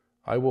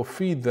 I will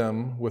feed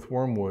them with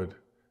wormwood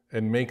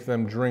and make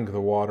them drink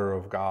the water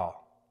of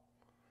gall.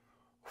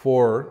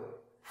 For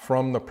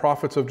from the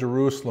prophets of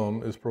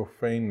Jerusalem is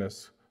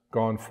profaneness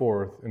gone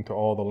forth into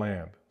all the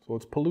land. So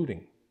it's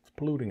polluting. It's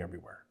polluting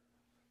everywhere.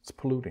 It's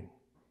polluting.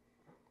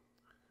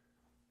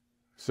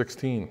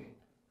 16.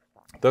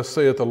 Thus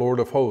saith the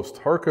Lord of hosts,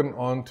 hearken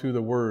unto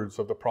the words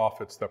of the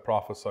prophets that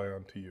prophesy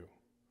unto you.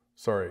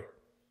 Sorry,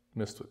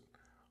 missed it.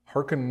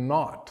 Hearken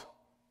not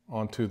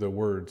unto the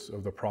words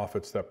of the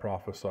prophets that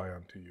prophesy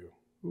unto you.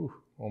 Ooh,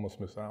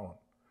 almost missed that one.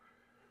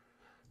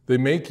 They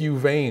make you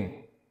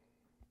vain.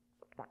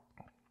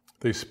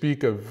 They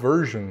speak a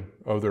version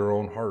of their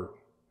own heart,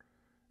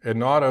 and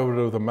not out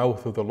of the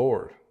mouth of the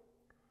Lord.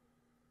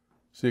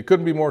 See, it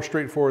couldn't be more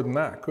straightforward than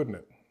that, couldn't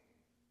it?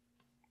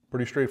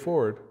 Pretty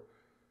straightforward.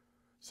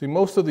 See,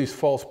 most of these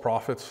false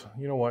prophets,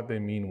 you know what? They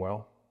mean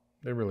well.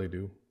 They really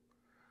do.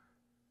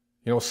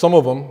 You know, some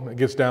of them, it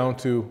gets down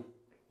to,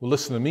 well,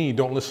 listen to me,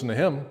 don't listen to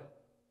him.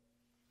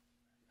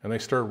 And they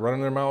start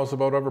running their mouths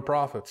about other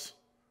prophets.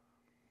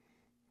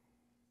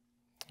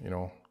 You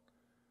know,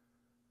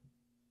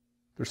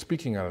 they're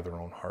speaking out of their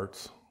own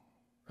hearts.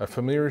 A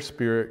familiar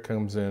spirit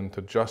comes in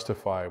to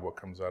justify what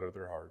comes out of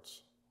their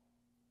hearts.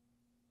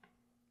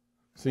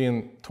 See,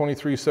 in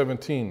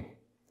 23:17,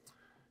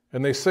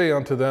 and they say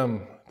unto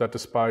them that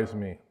despise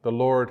me, the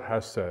Lord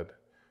has said,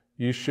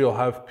 ye shall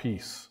have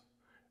peace.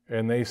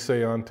 And they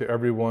say unto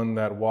everyone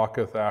that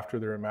walketh after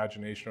their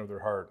imagination of their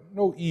heart,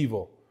 no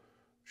evil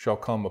shall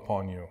come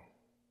upon you.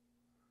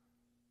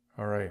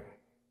 All right.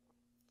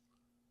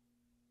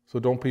 So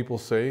don't people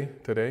say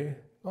today,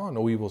 oh,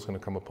 no evil is going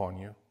to come upon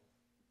you.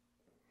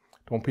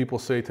 Don't people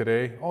say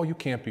today, oh, you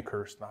can't be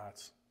cursed. Nah,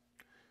 it's,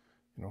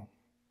 you know,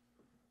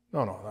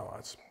 no,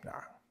 that's,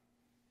 nah.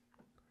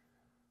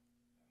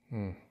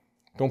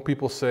 Don't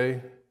people say,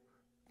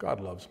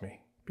 God loves me.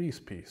 Peace,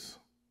 peace.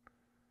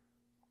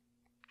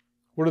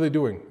 What are they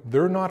doing?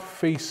 They're not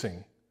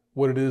facing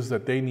what it is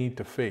that they need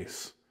to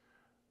face.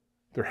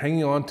 They're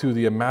hanging on to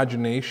the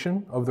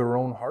imagination of their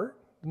own heart.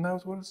 Isn't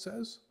that what it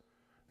says?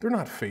 They're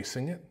not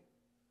facing it.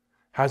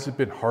 Has it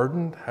been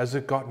hardened? Has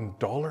it gotten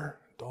duller?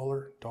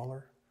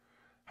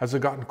 Has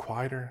it gotten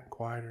quieter and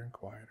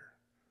quieter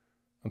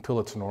until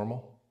it's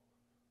normal?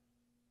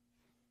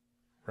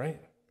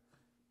 Right?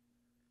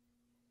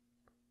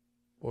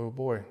 Boy, oh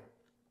boy.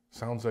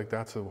 Sounds like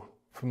that's a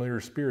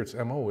familiar spirit's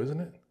MO, isn't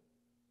it?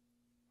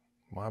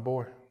 My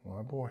boy.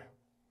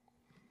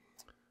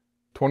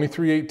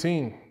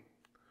 23:18.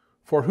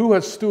 For who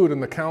has stood in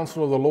the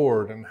counsel of the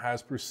Lord and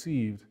has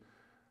perceived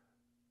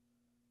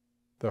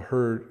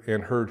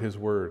heard his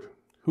word?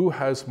 Who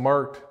has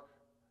marked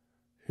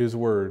his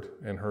word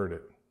and heard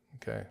it.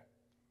 Okay?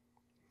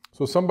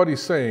 So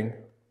somebody's saying,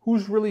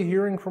 who's really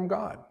hearing from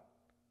God?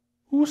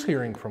 Who's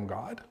hearing from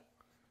God?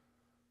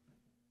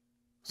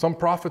 Some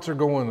prophets are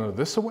going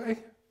this way,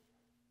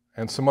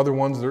 and some other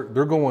ones,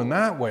 they're going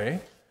that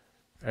way,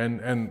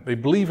 and they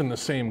believe in the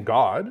same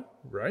God,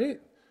 right?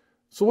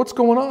 So what's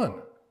going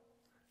on?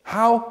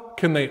 How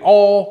can they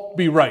all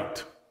be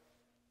right?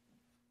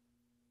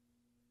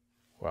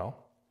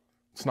 Well,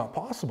 it's not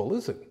possible,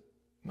 is it?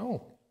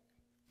 No,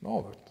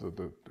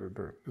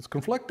 it's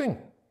conflicting.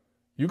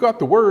 You got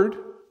the word,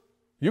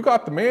 you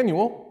got the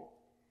manual,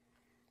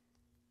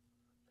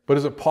 but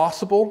is it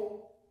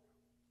possible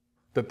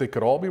that they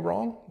could all be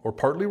wrong or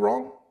partly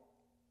wrong?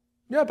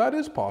 Yeah, that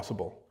is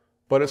possible,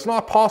 but it's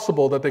not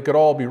possible that they could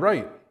all be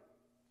right.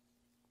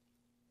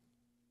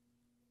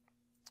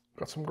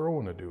 Got some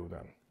growing to do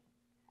then.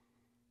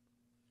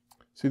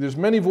 See, there's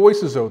many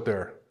voices out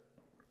there.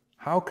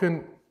 How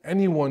can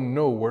anyone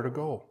know where to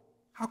go?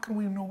 How can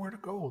we know where to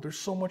go? There's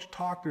so much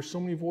talk, there's so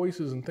many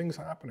voices and things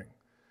happening.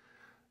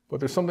 But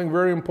there's something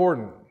very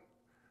important.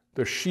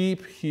 The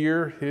sheep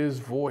hear his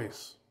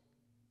voice.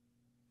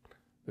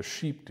 The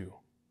sheep do.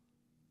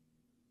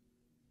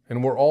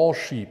 And we're all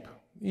sheep,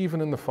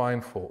 even in the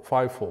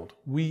fivefold.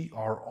 We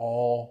are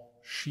all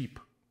sheep.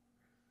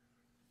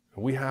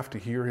 And we have to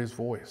hear his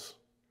voice.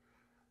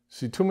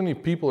 See, too many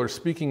people are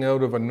speaking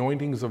out of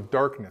anointings of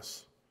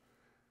darkness,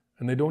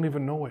 and they don't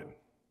even know it.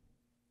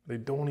 They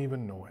don't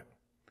even know it.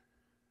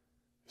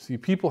 See,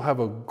 people have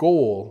a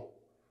goal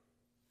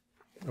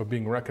of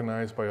being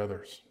recognized by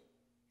others.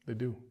 They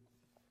do.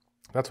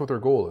 That's what their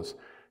goal is.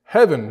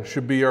 Heaven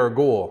should be our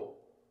goal.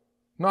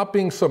 Not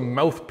being some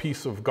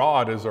mouthpiece of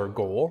God is our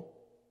goal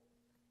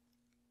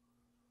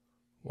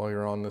while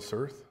you're on this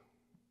earth.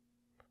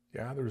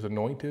 Yeah, there's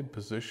anointed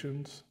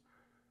positions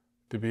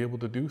to be able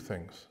to do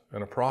things,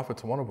 and a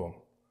prophet's one of them.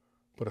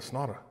 But it's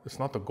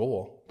not the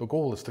goal. The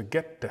goal is to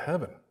get to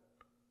heaven.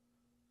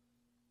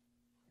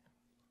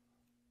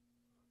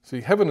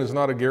 See, heaven is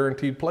not a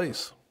guaranteed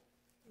place.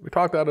 We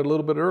talked about it a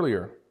little bit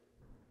earlier.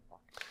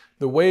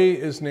 The way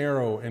is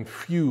narrow and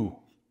few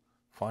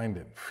find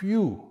it.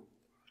 Few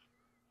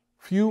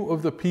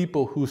of the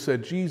people who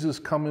said, Jesus,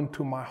 come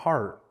into my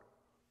heart,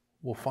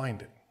 will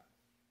find it.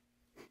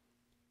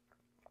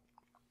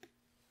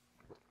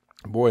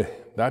 Boy,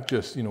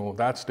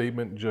 that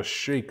statement just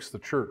shakes the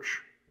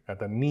church at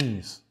the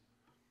knees.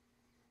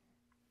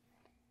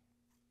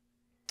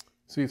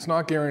 See, it's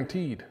not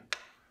guaranteed.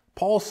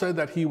 Paul said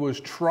that he was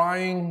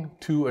trying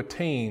to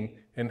attain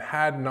and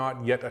had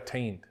not yet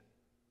attained.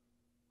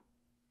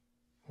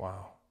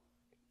 Wow.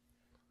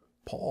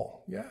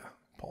 Paul.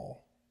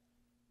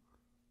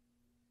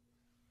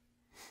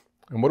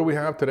 And what do we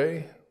have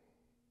today?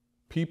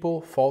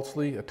 People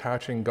falsely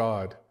attaching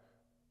God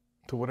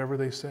to whatever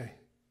they say,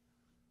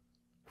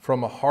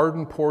 from a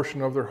hardened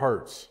portion of their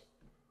hearts.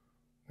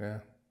 Yeah.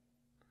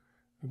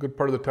 A good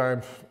part of the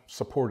time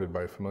supported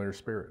by familiar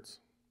spirits.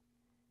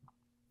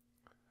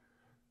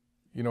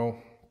 You know,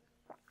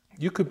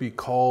 you could be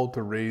called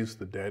to raise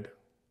the dead,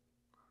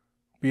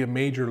 be a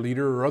major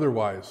leader or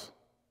otherwise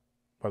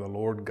by the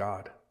Lord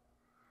God.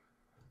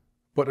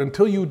 But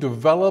until you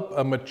develop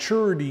a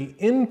maturity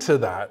into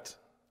that,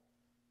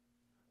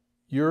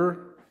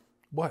 you're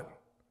what?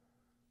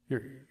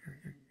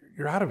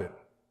 You're out of it.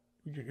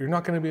 You're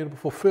not going to be able to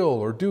fulfill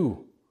or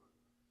do.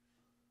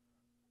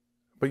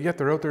 But yet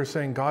they're out there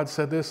saying, God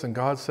said this and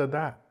God said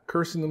that,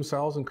 cursing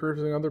themselves and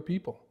cursing other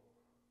people.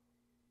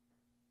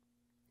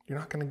 You're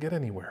not going to get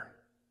anywhere.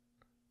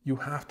 You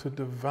have to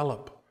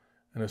develop.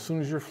 And as soon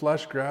as your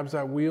flesh grabs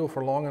that wheel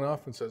for long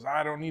enough and says,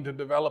 I don't need to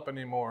develop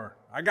anymore.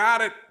 I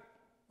got it.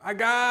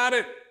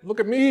 Look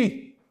at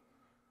me.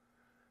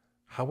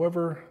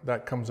 However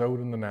that comes out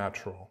in the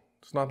natural.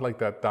 It's not like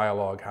that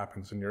dialogue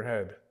happens in your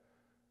head.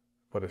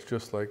 But it's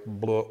just like,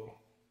 blah,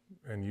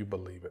 and you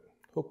believe it.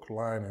 Hook,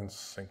 line, and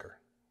sinker.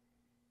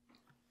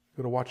 You've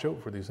got to watch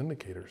out for these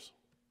indicators.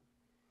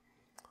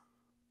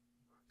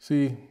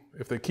 See,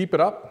 if they keep it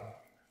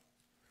up,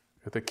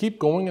 if they keep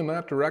going in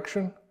that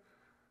direction,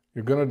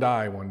 you're going to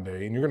die one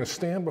day, and you're going to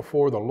stand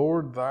before the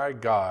Lord thy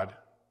God,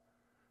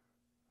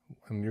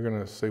 and you're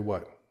going to say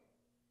what?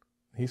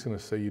 He's going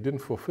to say, you didn't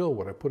fulfill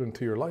what I put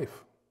into your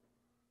life.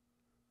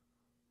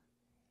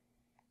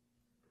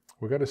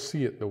 We've got to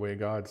see it the way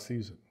God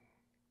sees it.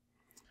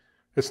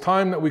 It's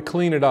time that we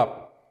clean it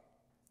up.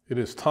 It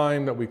is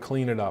time that we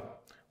clean it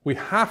up. We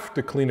have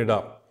to clean it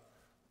up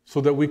so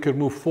that we could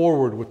move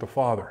forward with the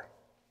Father.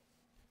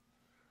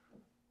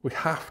 We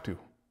have to.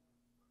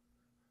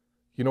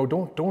 You know,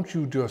 don't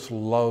you just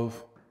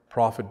love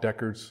Prophet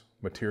Deckard's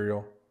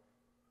material?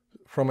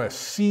 From a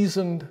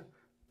seasoned,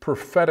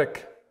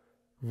 prophetic,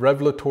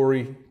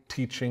 revelatory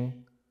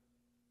teaching.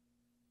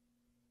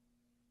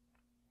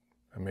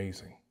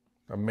 Amazing.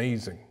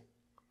 Amazing.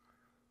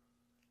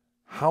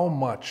 How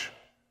much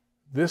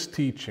this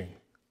teaching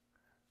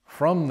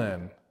from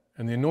then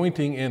and the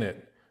anointing in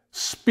it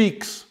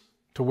speaks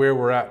to where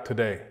we're at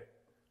today,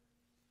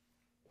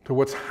 to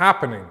what's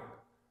happening,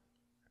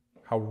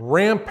 how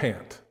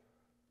rampant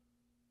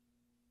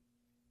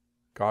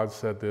God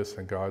said this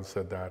and God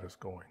said that is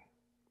going.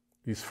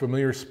 These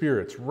familiar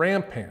spirits,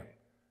 rampant.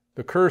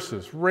 The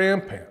curses,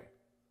 rampant.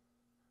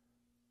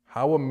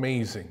 How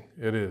amazing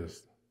it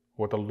is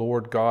what the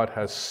Lord God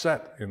has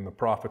set in the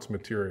prophet's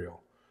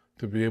material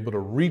to be able to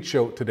reach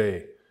out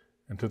today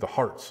into the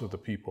hearts of the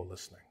people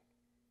listening.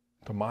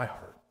 To my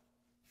heart.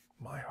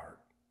 My heart.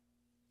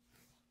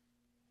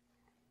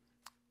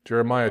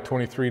 Jeremiah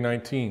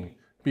 23:19.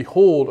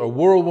 Behold, a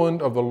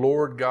whirlwind of the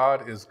Lord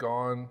God is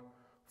gone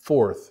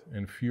forth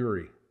in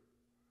fury,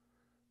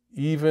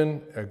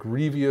 even a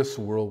grievous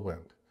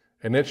whirlwind,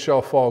 and it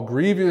shall fall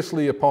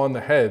grievously upon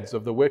the heads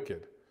of the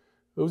wicked.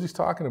 Who's he's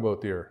talking about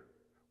there?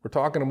 We're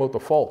talking about the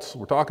faults.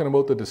 We're talking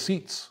about the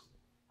deceits.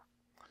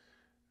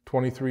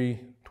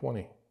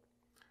 23:20.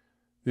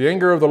 The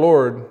anger of the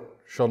Lord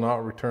shall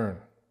not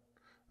return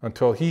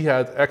until he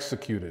hath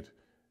executed,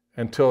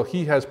 until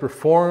he has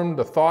performed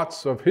the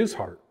thoughts of his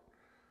heart.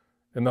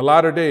 In the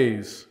latter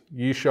days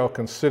ye shall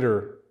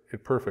consider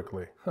it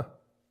perfectly.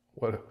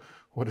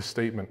 What a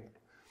statement.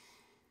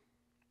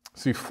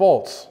 See,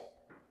 faults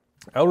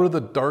out of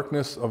the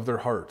darkness of their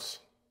hearts,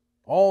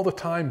 all the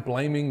time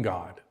blaming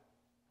God.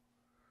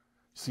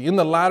 See, in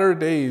the latter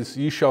days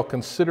ye shall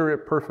consider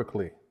it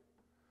perfectly.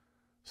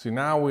 See,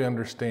 now we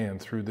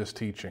understand through this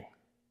teaching.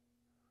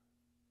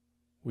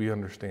 We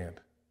understand.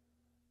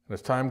 And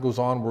as time goes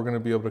on, we're going to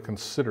be able to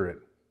consider it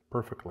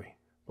perfectly.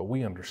 But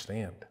we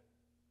understand.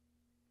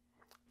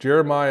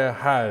 Jeremiah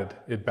had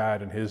it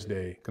bad in his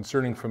day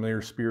concerning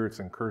familiar spirits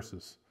and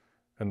curses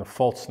and the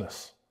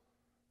falseness,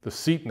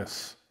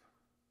 deceitness.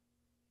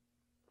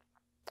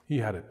 He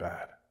had it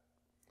bad.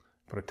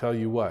 But I tell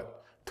you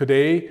what,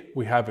 today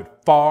we have it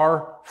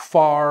far,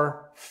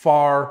 far,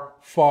 far,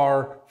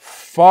 far,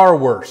 far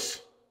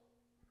worse.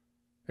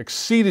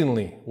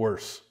 Exceedingly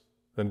worse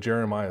than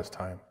Jeremiah's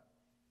time.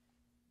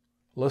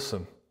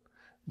 Listen,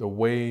 the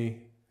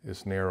way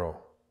is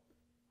narrow.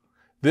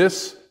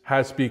 This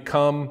has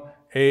become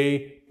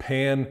a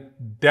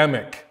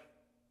pandemic.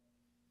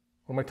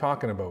 What am I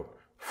talking about?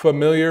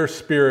 Familiar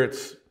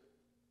spirits.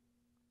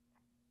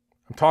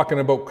 I'm talking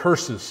about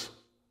curses.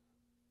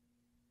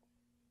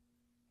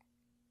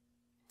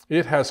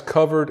 It has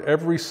covered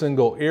every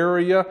single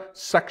area,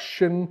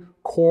 section,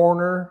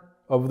 corner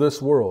of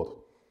this world.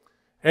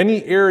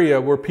 Any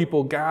area where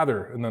people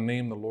gather in the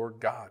name of the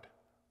Lord God.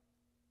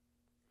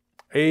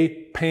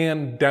 A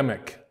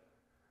pandemic.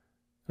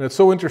 And it's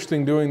so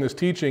interesting doing this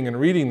teaching and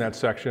reading that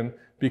section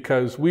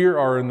because we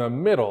are in the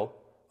middle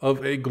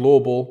of a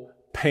global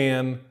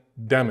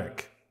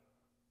pandemic.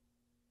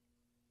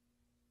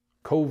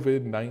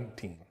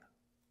 COVID-19.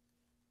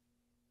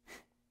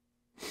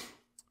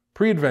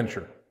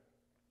 Pre-adventure.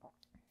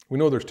 We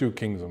know there's two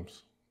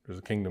kingdoms. There's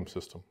a kingdom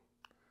system.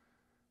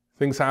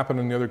 Things happen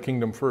in the other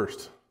kingdom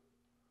first.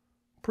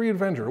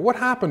 Pre-adventure. What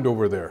happened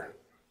over there?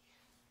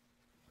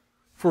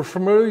 For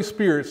familiar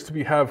spirits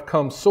to have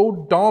come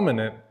so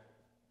dominant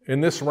in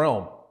this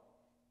realm,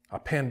 a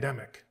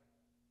pandemic.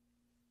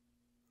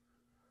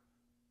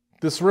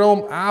 This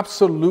realm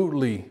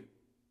absolutely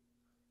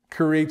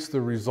creates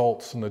the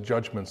results and the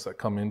judgments that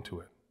come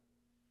into it.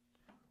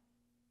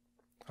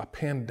 A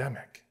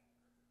pandemic.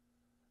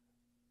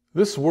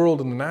 This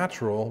world in the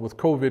natural with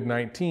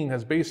COVID-19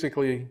 has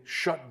basically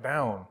shut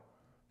down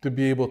to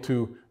be able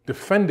to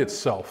defend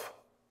itself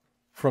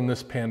from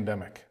this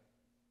pandemic.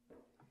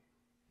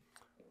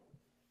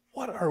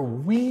 What are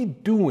we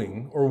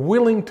doing or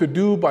willing to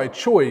do by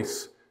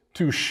choice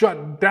to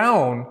shut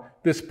down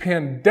this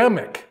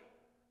pandemic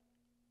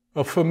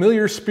of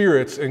familiar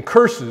spirits and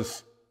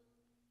curses?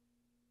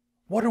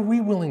 What are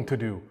we willing to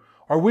do?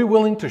 Are we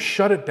willing to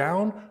shut it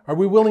down? Are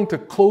we willing to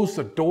close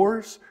the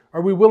doors?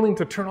 Are we willing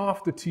to turn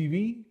off the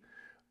TV?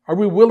 Are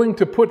we willing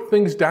to put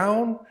things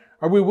down?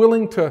 Are we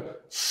willing to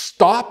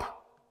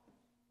stop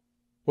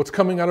what's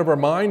coming out of our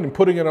mind and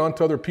putting it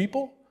onto other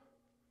people?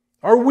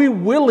 Are we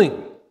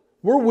willing?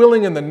 We're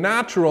willing in the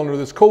natural under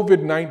this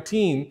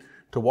COVID-19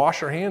 to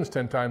wash our hands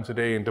 10 times a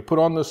day and to put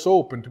on the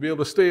soap and to be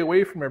able to stay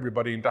away from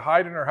everybody and to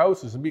hide in our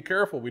houses and be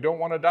careful. We don't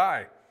want to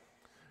die.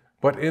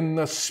 But in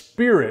the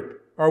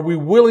spirit, are we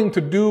willing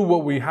to do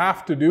what we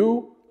have to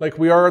do like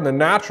we are in the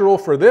natural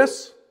for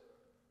this?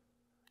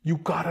 You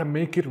got to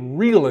make it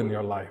real in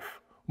your life.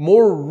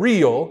 More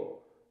real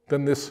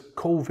than this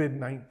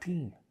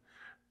COVID-19.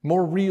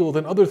 More real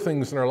than other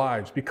things in our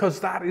lives because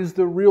that is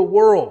the real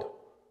world.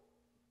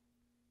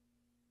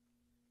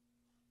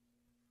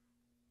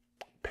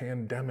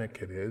 Pandemic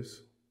it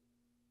is.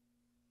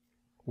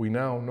 We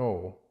now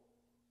know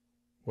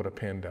what a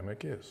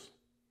pandemic is.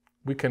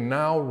 We can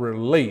now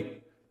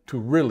relate to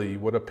really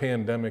what a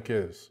pandemic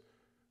is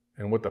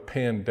and what the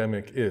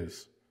pandemic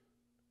is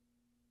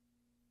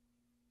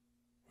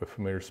with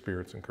familiar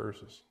spirits and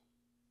curses.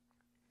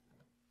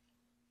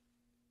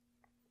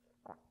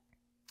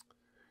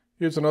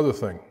 Here's another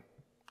thing.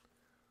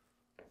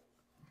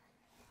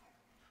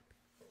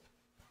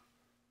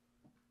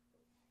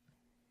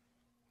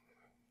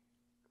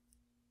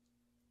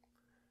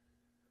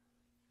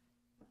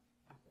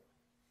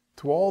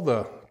 To all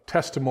the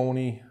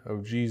testimony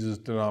of Jesus'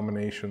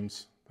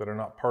 denominations that are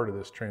not part of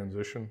this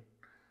transition,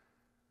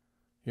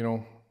 You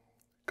know,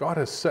 God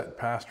has set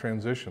past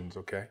transitions,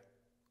 okay?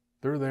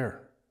 They're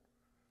there.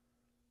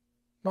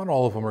 Not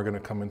all of them are going to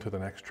come into the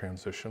next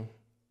transition.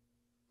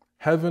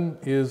 Heaven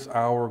is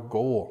our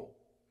goal.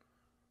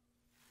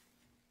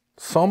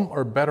 Some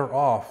are better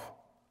off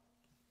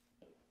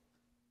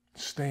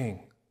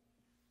staying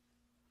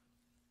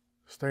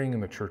in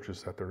the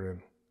churches that they're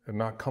in and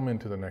not come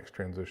into the next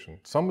transition.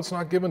 Some it's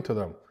not given to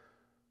them.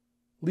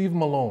 Leave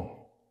them alone.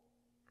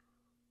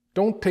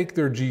 Don't take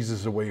their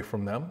Jesus away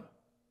from them.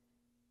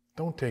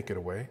 Don't take it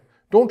away.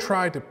 Don't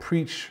try to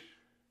preach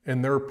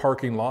in their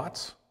parking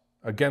lots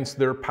against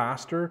their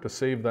pastor to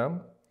save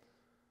them.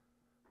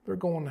 They're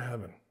going to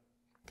heaven,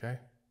 okay?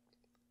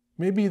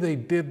 Maybe they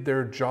did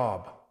their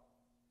job.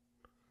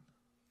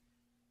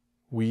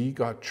 We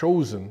got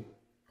chosen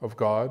of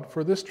God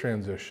for this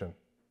transition.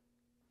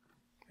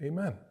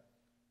 Amen.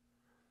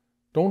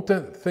 Don't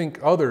think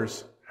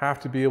others have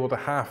to be able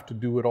to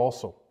do it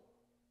also.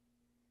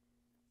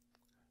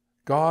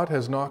 God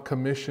has not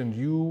commissioned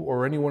you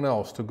or anyone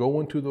else to go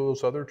into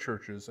those other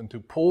churches and to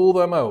pull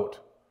them out.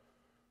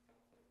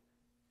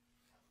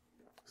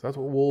 So that's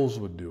what wolves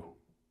would do.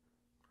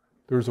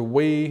 There's a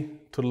way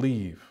to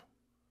leave.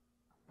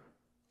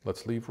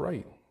 Let's leave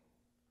right.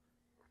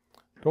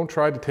 Don't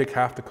try to take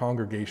half the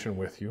congregation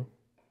with you.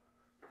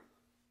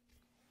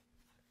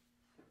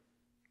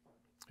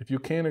 If you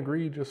can't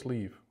agree, just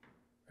leave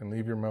and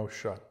leave your mouth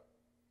shut.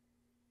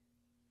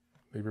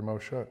 Leave your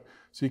mouth shut.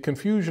 See,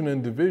 confusion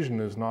and division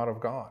is not of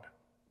God.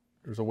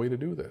 There's a way to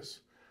do this.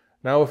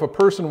 Now, if a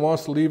person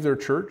wants to leave their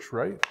church,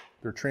 right?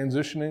 They're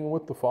transitioning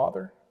with the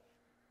Father.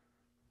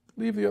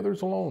 Leave the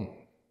others alone.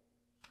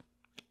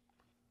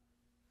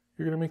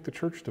 You're going to make the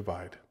church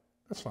divide.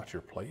 That's not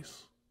your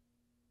place.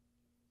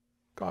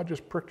 God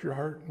just pricked your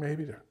heart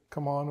maybe to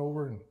come on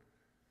over and,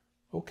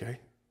 okay,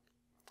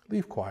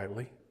 leave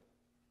quietly.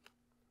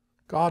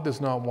 God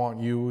does not want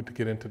you to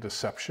get into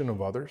deception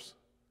of others,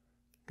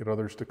 get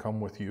others to come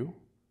with you.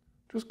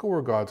 Just go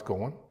where God's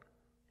going.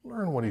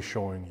 Learn what He's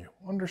showing you.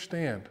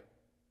 Understand.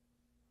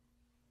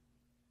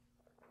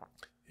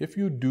 If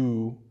you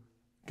do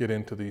get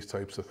into these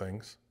types of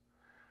things,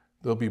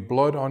 there'll be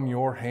blood on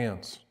your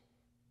hands.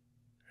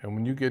 And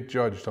when you get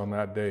judged on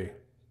that day,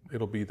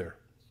 it'll be there.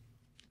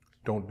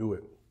 Don't do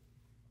it.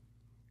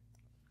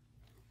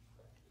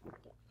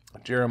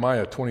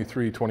 Jeremiah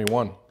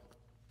 23:21.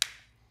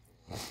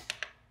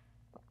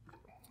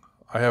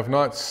 I have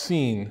not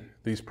seen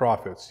these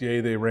prophets,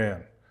 yea, they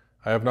ran.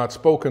 I have not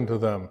spoken to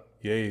them,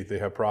 yea, they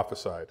have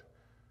prophesied.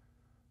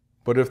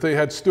 But if they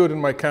had stood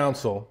in my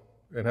counsel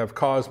and have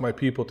caused my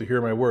people to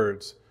hear my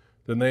words,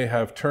 then they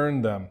have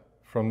turned them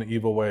from the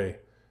evil way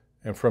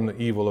and from the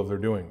evil of their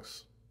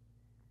doings.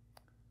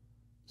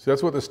 So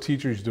that's what this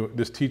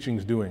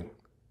teaching's doing.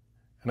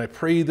 And I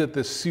pray that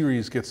this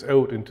series gets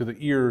out into the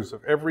ears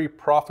of every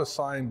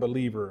prophesying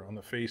believer on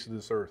the face of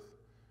this earth.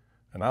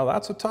 And now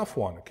that's a tough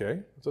one,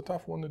 okay? It's a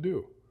tough one to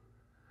do.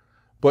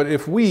 But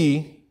if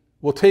we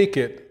will take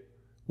it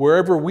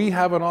wherever we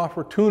have an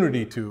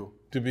opportunity to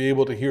be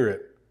able to hear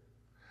it.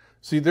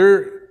 See,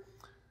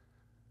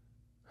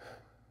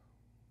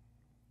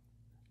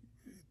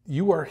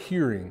 you are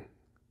hearing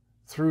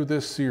through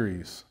this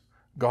series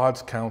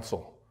God's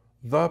counsel,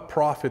 the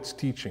prophet's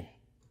teaching.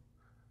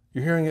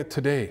 You're hearing it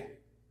today.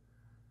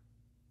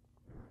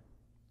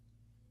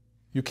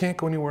 You can't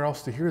go anywhere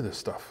else to hear this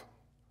stuff.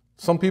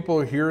 Some people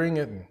are hearing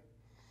it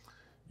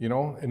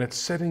and it's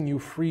setting you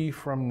free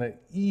from the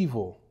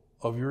evil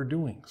of your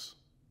doings.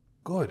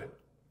 Good.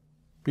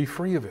 Be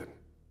free of it.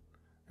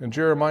 In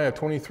Jeremiah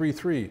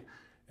 23:3,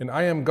 and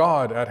I am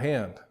God at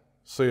hand,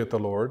 saith the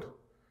Lord,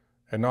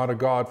 and not a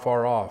God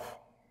far off.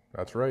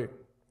 That's right.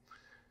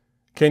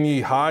 Can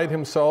ye hide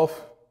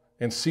himself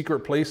in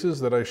secret places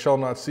that I shall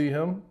not see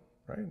him?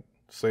 Right?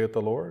 Saith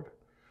the Lord.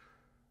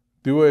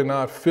 Do I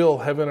not fill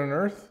heaven and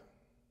earth?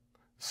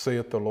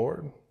 Saith the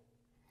Lord.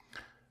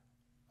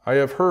 I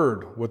have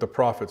heard what the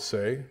prophets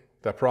say,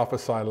 that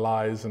prophesy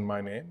lies in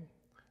my name,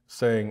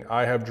 saying,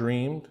 I have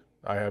dreamed,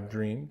 I have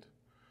dreamed.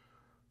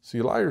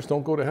 See, liars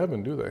don't go to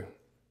heaven, do they?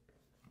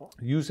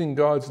 Using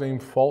God's name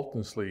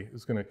faultlessly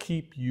is going to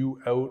keep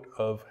you out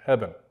of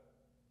heaven.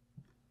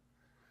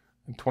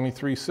 In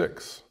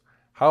 23:6,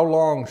 how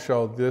long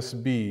shall this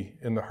be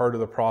in the heart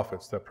of the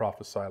prophets that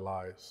prophesy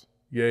lies?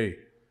 Yea,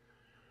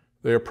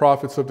 they are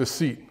prophets of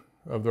deceit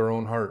of their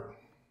own heart.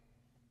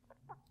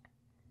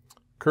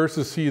 Cursed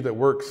is he that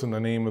works in the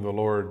name of the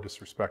Lord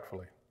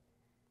disrespectfully,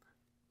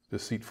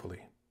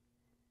 deceitfully.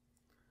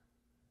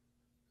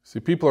 See,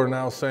 people are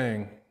now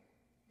saying,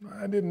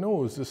 I didn't know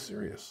it was this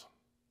serious.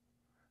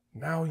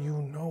 Now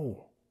you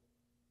know.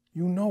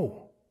 You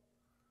know.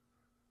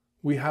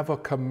 We have a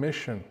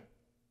commission.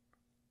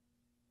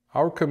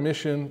 Our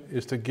commission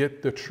is to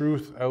get the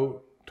truth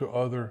out to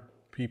other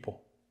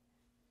people,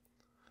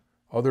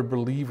 other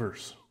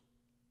believers.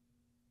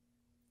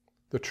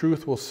 The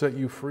truth will set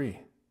you free.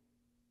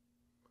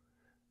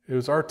 It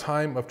is our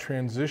time of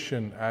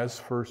transition as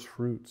first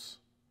fruits.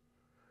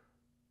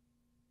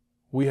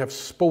 We have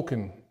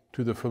spoken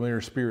to the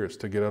familiar spirits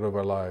to get out of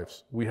our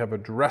lives. We have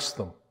addressed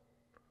them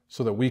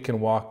so that we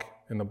can walk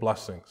in the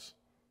blessings.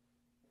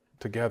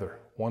 Together,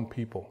 one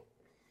people.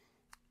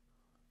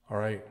 All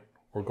right,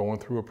 we're going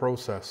through a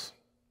process.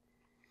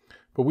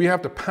 But we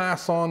have to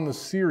pass on the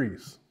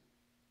series.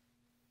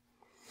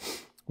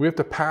 We have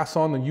to pass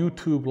on the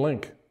YouTube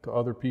link to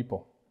other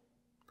people.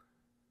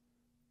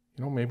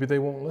 Maybe they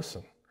won't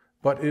listen.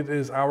 But it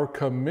is our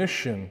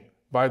commission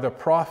by the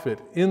prophet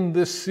in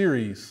this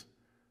series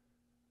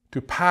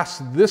to pass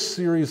this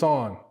series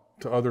on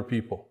to other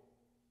people.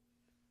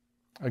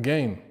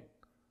 Again,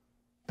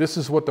 this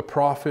is what the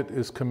prophet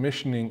is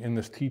commissioning in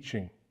this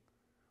teaching.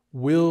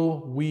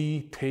 Will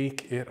we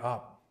take it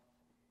up?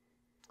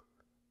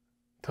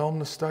 Tell them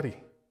to study.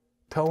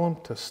 Tell them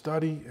to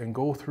study and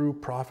go through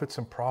prophets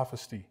and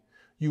prophecy.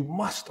 You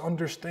must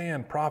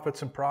understand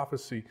prophets and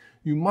prophecy.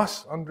 You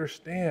must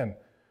understand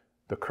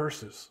the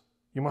curses.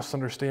 You must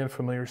understand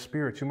familiar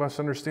spirits. You must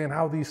understand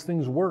how these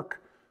things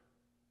work.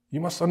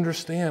 You must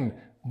understand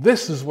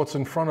this is what's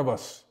in front of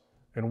us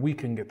and we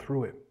can get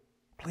through it.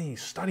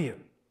 Please study it.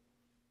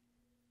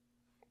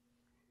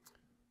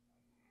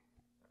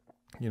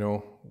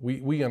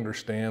 We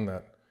understand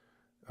that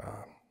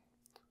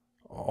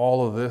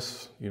all of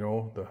this,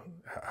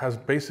 has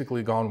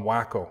basically gone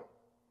wacko.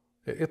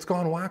 It's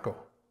gone wacko.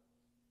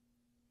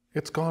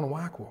 It's gone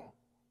wacko.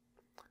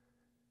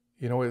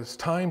 It's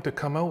time to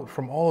come out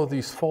from all of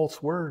these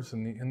false words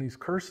and these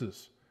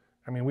curses.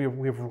 I mean,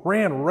 we have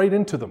ran right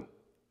into them.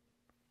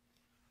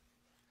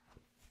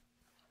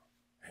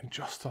 And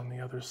just on the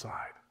other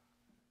side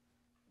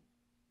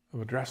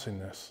of addressing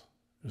this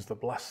is the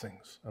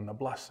blessings and the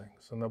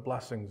blessings and the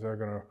blessings that are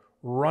going to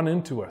run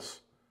into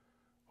us.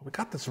 We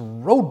got this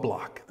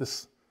roadblock,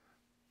 this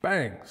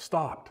bang,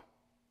 stopped.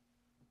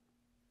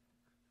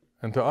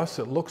 And to us,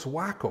 it looks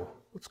wacko.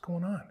 What's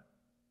going on?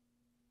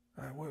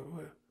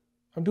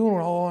 I'm doing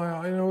all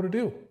I know to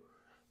do.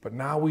 But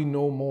now we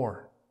know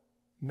more.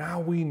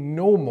 Now we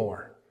know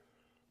more.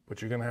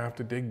 But you're going to have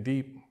to dig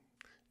deep.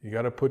 You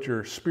got to put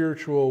your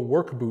spiritual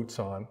work boots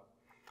on,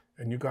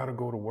 and you got to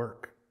go to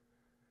work.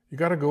 You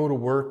got to go to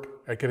work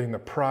at getting the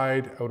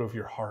pride out of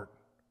your heart.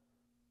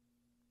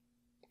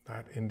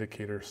 That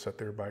indicator set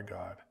there by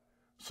God,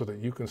 so that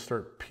you can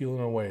start peeling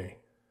away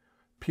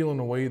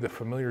the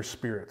familiar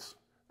spirits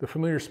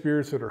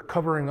that are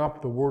covering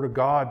up the Word of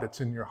God that's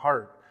in your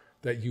heart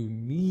that you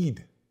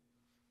need.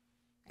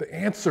 The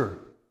answer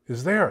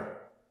is there.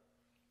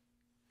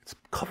 It's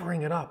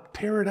covering it up.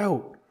 Tear it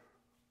out.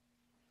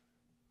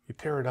 You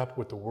tear it up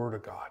with the Word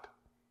of God.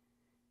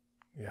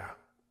 Yeah,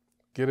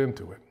 get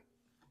into it.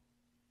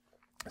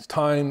 It's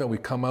time that we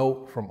come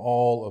out from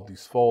all of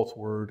these false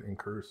words and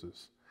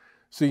curses.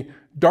 See,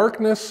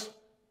 darkness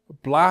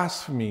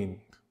blasphemed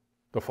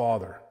the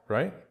Father,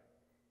 right?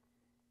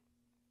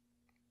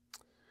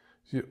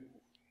 See,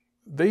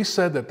 they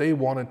said that they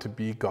wanted to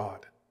be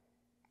God,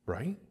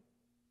 right?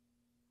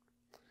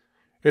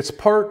 It's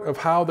part of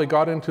how they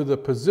got into the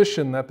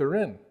position that they're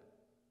in,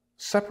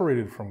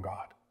 separated from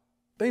God.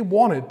 They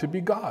wanted to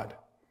be God.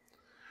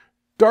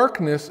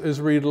 Darkness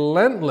is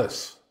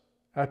relentless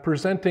at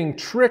presenting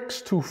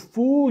tricks to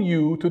fool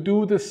you to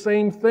do the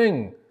same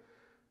thing.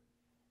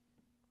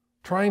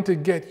 Trying to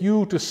get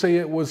you to say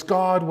it was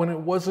God when it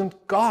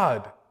wasn't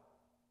God.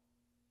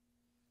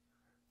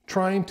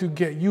 Trying to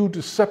get you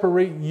to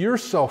separate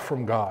yourself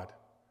from God.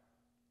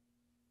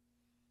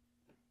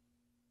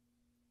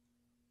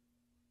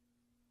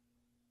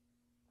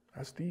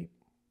 That's deep.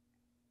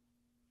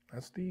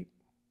 That's deep.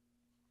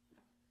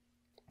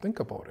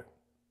 Think about it.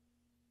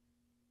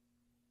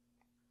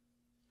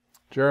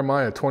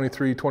 Jeremiah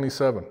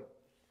 23:27.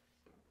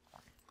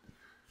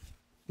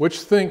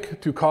 Which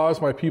think to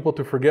cause my people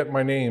to forget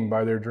my name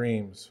by their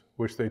dreams,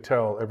 which they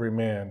tell every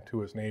man to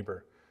his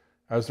neighbor,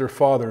 as their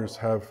fathers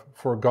have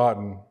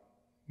forgotten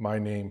my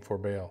name for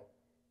Baal.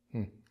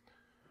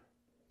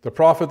 The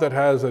prophet that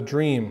has a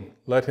dream,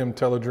 let him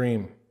tell a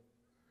dream.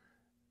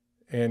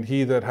 And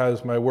he that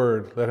has my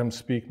word, let him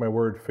speak my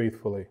word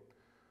faithfully.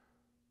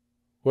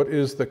 What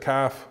is the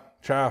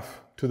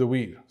chaff to the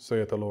wheat,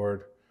 saith the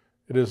Lord?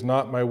 It is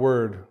not my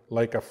word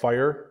like a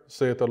fire,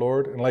 saith the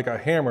Lord, and like a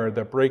hammer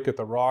that breaketh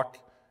a rock,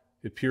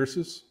 it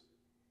pierces.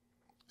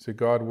 See,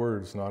 God's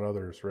words, not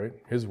others, right?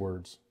 His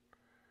words.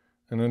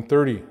 And then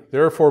 30,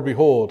 therefore,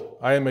 behold,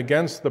 I am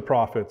against the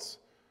prophets,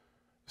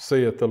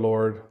 saith the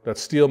Lord, that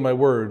steal my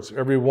words,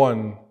 every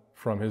one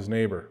from his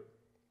neighbor.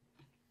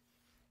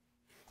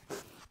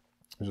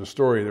 There's a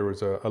story, there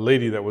was a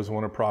lady that was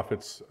one of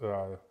Prophet's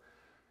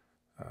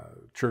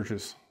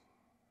churches.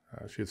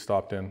 She had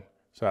stopped in,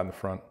 sat in the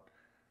front,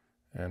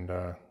 and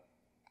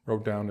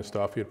wrote down the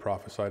stuff he had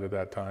prophesied at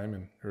that time,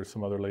 and there were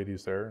some other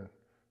ladies there, and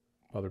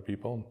other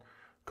people. And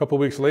a couple of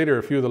weeks later,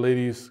 a few of the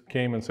ladies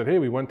came and said, hey,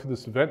 we went to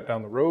this event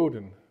down the road,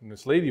 and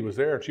this lady was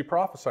there, and she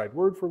prophesied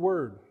word for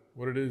word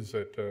what it is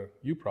that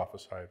you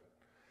prophesied.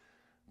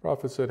 The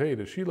prophet said, hey,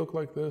 does she look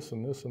like this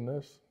and this and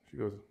this? She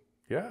goes,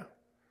 yeah.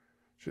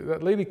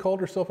 That lady called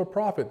herself a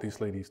prophet, these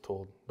ladies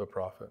told the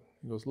prophet.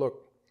 He goes,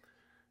 look,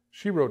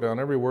 she wrote down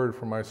every word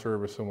from my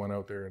service and went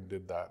out there and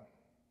did that.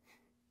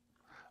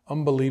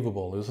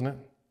 Unbelievable, isn't it?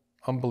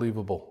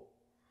 Unbelievable.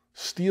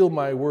 Steal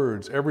my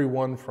words, every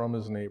one from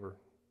his neighbor.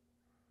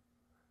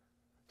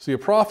 See, a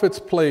prophet's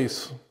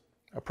place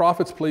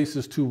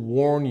is to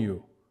warn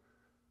you.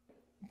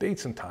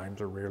 Dates and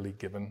times are rarely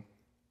given,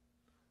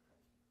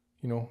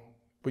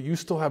 but you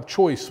still have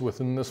choice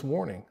within this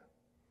warning.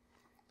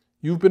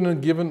 You've been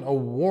given a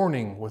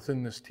warning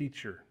within this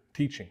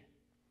teaching.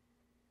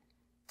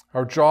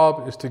 Our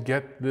job is to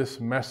get this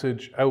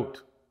message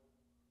out.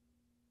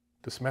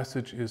 This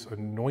message is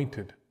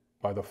anointed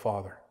by the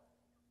Father.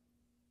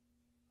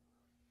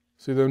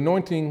 See, the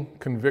anointing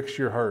convicts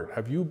your heart.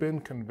 Have you been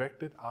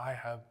convicted? I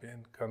have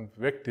been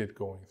convicted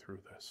going through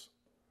this.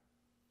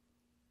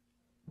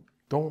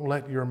 Don't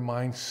let your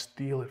mind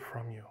steal it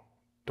from you.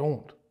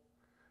 Don't.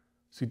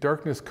 See,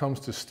 darkness comes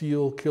to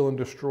steal, kill, and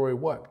destroy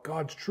what?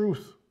 God's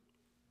truth.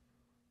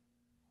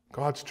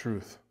 God's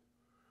truth.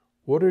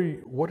 What are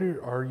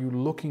you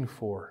looking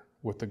for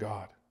with the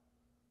God?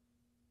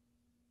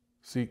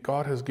 See,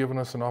 God has given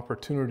us an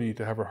opportunity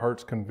to have our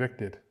hearts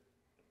convicted,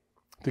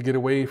 to get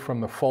away from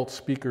the false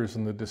speakers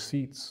and the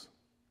deceits.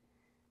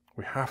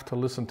 We have to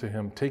listen to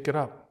him. Take it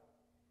up.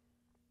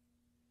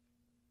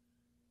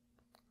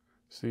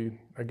 See,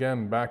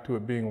 again, back to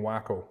it being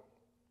wacko.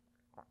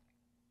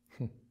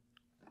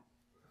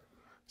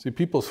 See,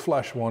 people's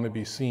flesh want to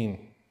be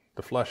seen.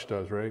 The flesh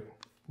does, right?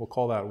 We'll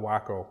call that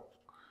wacko.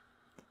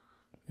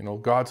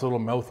 God's little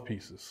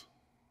mouthpieces.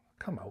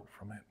 Come out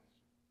from it.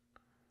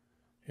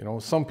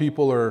 Some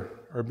people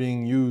are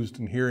being used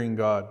in hearing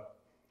God.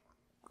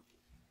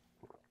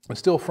 And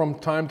still from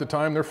time to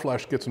time, their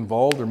flesh gets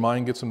involved, their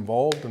mind gets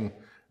involved, and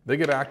they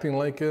get acting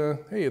like,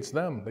 hey, it's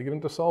them. They get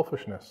into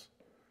selfishness.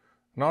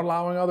 Not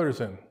allowing others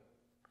in.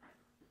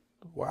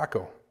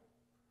 Wacko.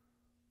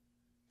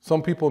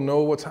 Some people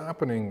know what's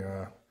happening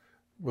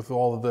with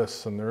all of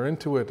this, and they're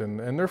into it, and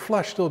their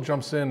flesh still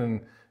jumps in,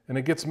 and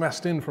it gets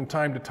messed in from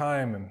time to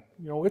time, and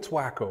it's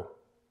wacko.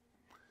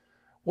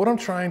 What I'm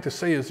trying to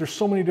say is there's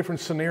so many different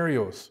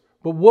scenarios,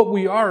 but what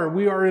we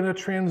are in a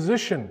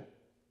transition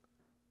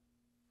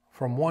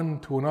from one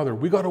to another.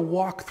 We got to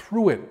walk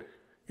through it.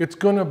 It's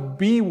going to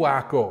be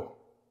wacko.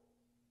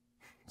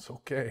 It's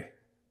okay.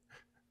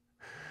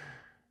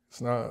 It's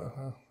not,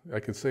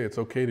 I could say it's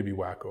okay to be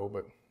wacko,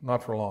 but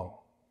not for long.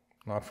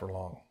 Not for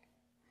long.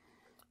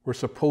 We're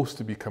supposed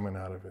to be coming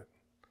out of it.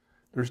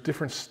 There's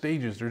different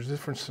stages. There's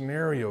different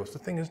scenarios. The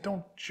thing is,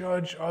 don't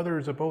judge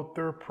others about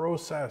their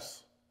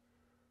process,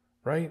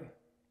 right?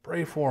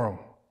 Pray for them.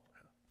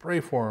 Pray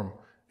for them.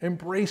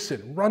 Embrace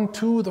it. Run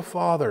to the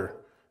Father.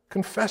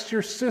 Confess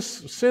your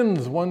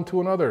sins one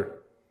to another.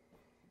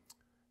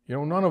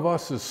 None of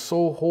us is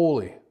so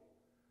holy.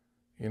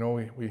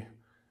 We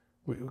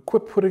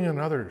quit putting in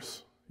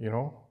others,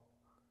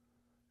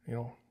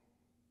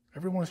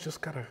 Everyone's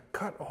just got to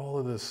cut all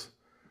of this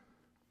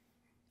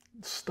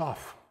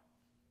stuff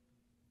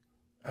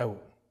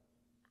out.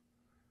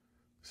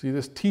 See,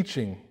 this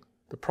teaching,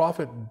 the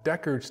prophet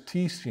Deckard's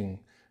teaching,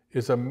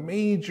 is a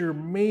major,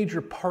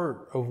 major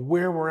part of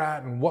where we're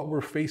at and what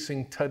we're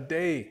facing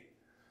today.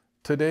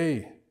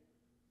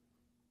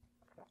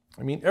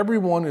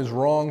 Everyone is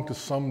wrong to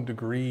some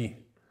degree.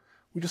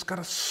 We just got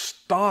to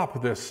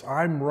stop this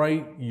I'm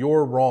right,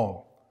 you're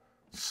wrong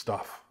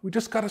stuff. We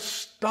just got to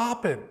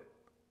stop it.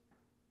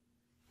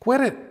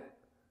 Quit it.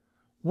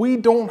 We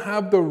don't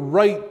have the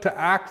right to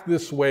act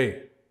this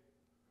way.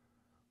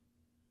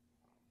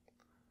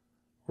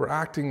 We're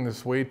acting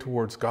this way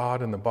towards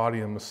God and the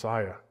body of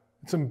Messiah.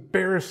 It's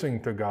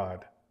embarrassing to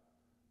God.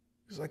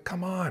 He's like,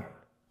 come on,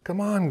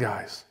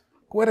 guys,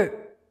 quit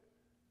it.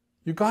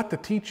 You got the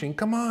teaching.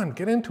 Come on,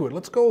 get into it.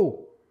 Let's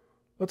go.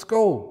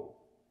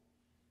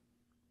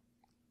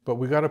 But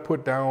we got to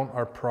put down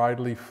our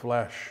pridely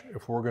flesh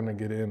if we're going to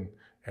get in.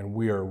 And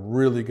we are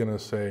really going to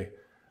say,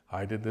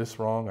 I did this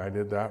wrong, I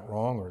did that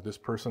wrong, or this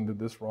person did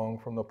this wrong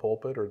from the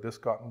pulpit, or this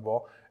got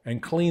involved,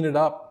 and clean it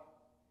up.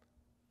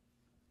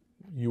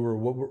 You were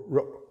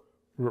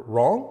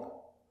wrong?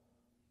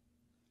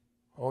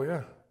 Oh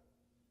yeah,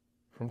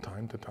 from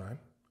time to time.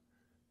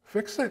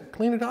 Fix it,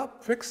 clean it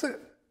up, fix it.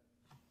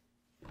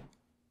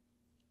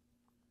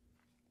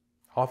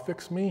 I'll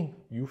fix me,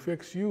 you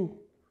fix you.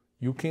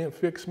 You can't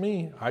fix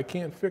me, I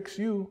can't fix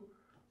you.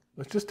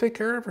 Let's just take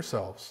care of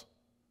ourselves.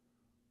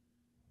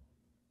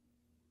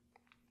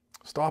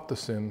 Stop the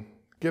sin,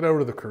 get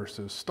out of the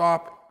curses,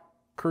 stop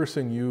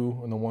cursing you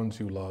and the ones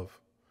you love.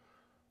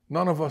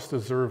 None of us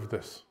deserve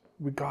this.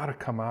 We got to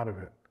come out of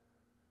it.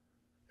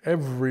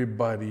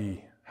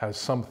 Everybody has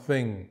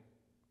something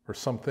or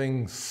some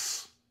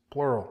things,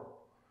 plural,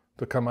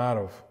 to come out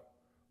of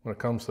when it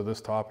comes to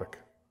this topic.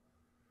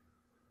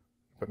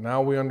 But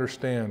now we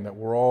understand that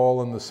we're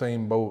all in the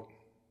same boat.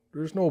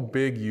 There's no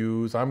big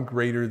yous. I'm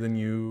greater than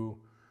you.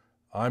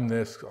 I'm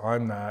this,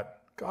 I'm that.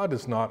 God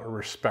is not a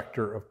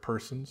respecter of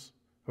persons,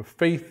 of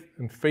faith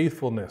and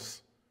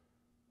faithfulness.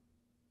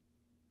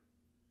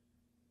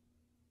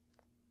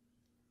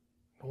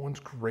 No one's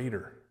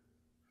greater.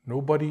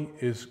 Nobody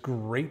is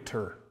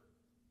greater.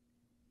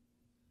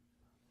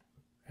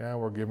 Yeah,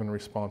 we're given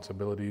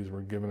responsibilities,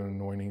 we're given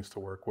anointings to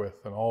work with,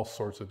 and all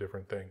sorts of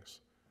different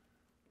things.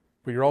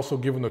 but you're also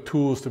given the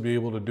tools to be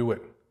able to do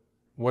it,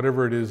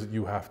 whatever it is that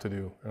you have to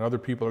do. And other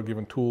people are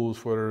given tools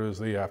for whatever it is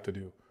they have to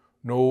do.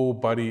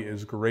 Nobody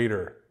is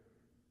greater.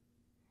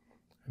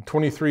 In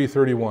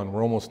 23:31,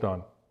 we're almost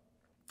done.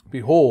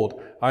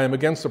 Behold, I am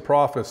against the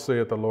prophets,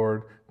 saith the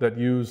Lord, that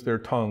use their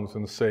tongues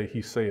and say,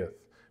 He saith.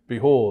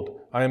 Behold,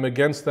 I am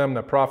against them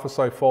that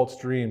prophesy false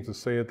dreams, as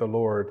saith the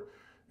Lord,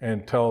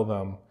 and tell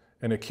them,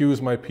 and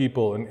accuse my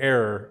people in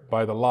error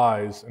by the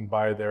lies and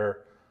by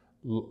their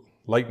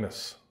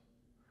lightness.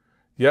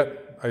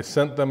 Yet I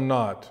sent them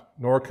not,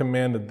 nor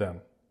commanded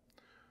them.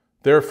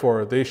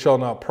 Therefore they shall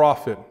not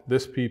profit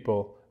this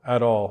people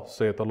at all,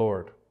 saith the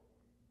Lord.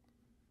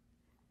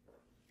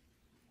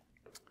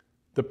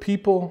 The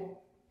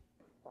people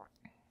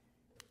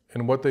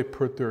and what they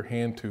put their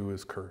hand to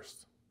is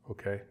cursed,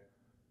 okay?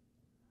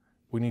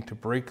 We need to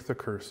break the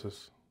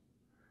curses.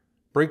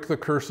 Break the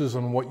curses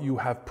on what you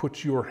have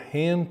put your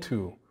hand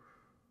to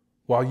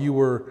while you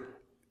were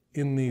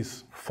in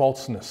these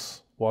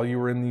falseness, while you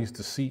were in these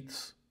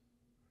deceits.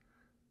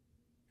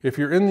 If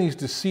you're in these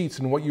deceits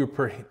and what you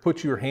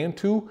put your hand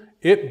to,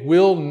 it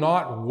will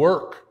not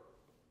work.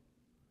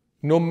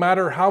 No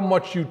matter how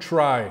much you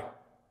try,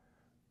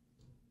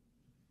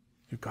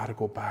 you got to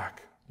go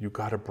back. You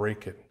got to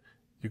break it.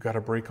 You got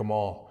to break them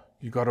all.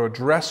 You got to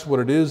address what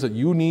it is that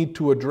you need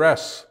to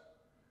address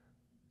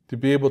to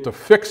be able to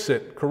fix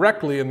it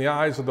correctly in the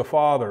eyes of the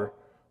Father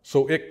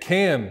so it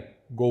can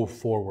go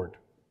forward.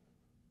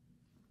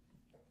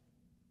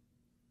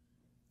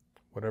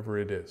 Whatever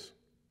it is.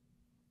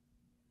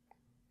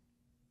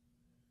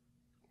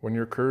 When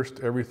you're cursed,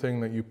 everything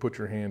that you put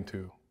your hand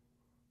to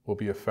will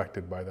be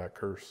affected by that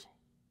curse.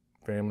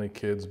 Family,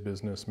 kids,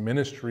 business,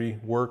 ministry,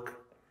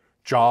 work,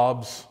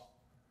 jobs,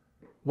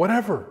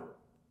 whatever.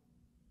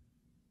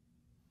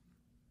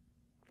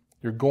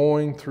 You're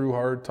going through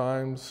hard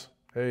times.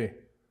 Hey,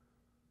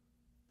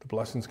 the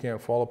blessings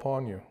can't fall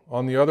upon you.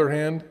 On the other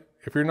hand,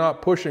 if you're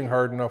not pushing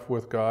hard enough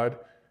with God,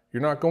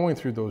 you're not going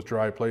through those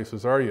dry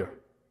places, are you?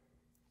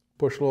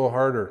 Push a little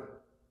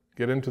harder.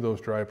 Get into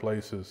those dry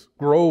places.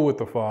 Grow with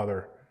the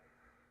Father.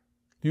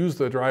 Use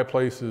the dry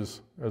places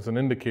as an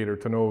indicator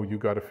to know you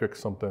got to fix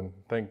something.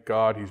 Thank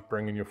God He's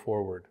bringing you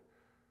forward.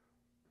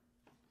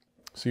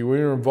 See, when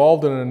you're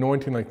involved in an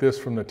anointing like this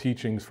from the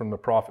teachings from the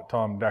prophet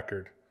Tom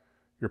Deckard,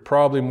 you're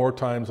probably more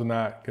times than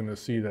that going to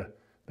see the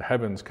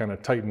heavens kind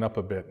of tighten up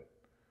a bit.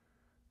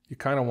 You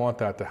kind of want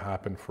that to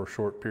happen for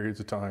short periods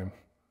of time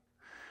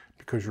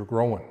because you're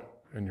growing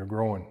and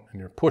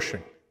you're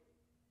pushing.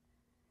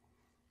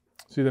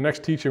 See, the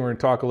next teaching, we're going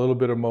to talk a little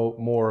bit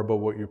more about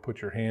what you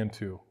put your hand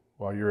to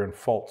while you're in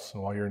faults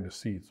and while you're in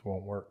deceits.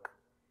 Won't work.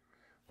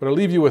 But I'll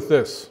leave you with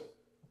this.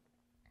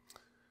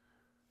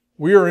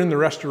 We are in the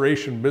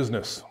restoration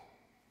business,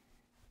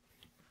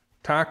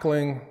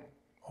 tackling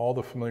all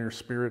the familiar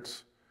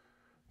spirits,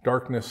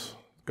 darkness,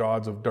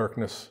 gods of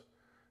darkness,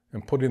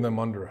 and putting them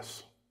under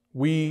us.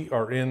 We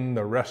are in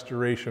the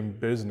restoration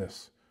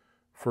business,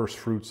 first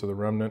fruits of the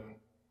remnant,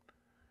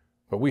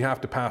 but we have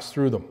to pass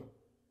through them.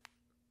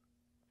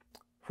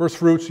 First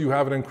fruits, you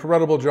have an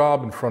incredible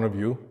job in front of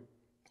you.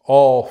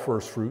 All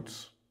first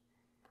fruits.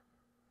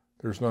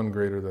 There's none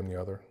greater than the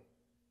other.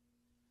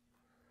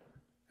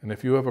 And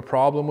if you have a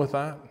problem with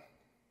that,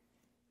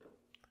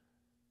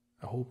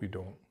 I hope you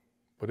don't.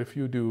 But if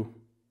you do,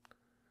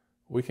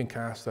 we can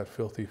cast that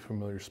filthy,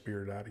 familiar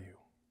spirit out of you.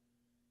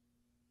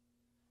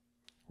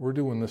 We're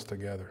doing this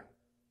together.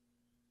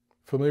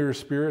 Familiar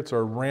spirits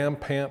are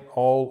rampant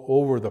all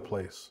over the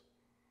place.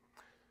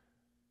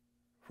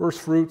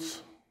 First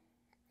fruits,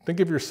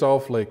 think of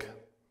yourself like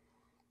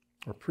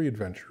a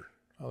pre-adventure.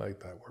 I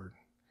like that word.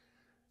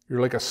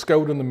 You're like a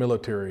scout in the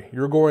military.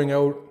 You're going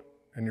out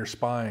and you're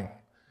spying.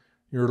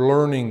 You're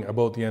learning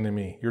about the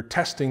enemy. You're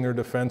testing their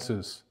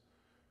defenses.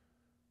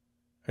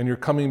 And you're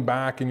coming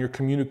back and you're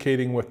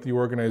communicating with the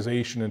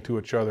organization and to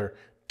each other,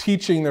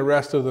 teaching the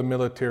rest of the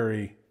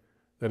military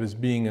that is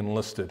being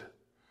enlisted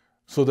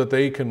so that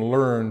they can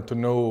learn to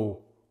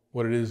know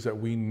what it is that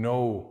we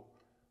know.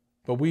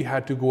 But we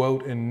had to go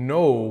out and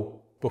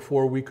know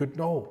before we could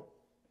know.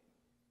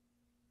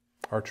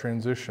 Our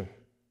transition.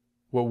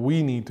 What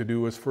we need to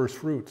do as first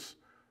fruits.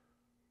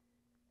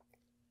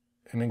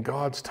 And in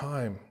God's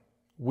time,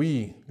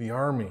 we, the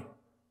army,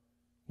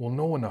 will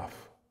know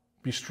enough,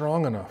 be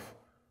strong enough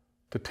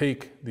to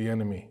take the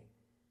enemy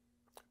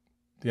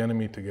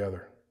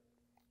together,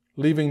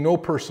 leaving no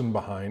person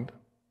behind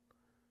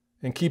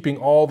and keeping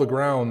all the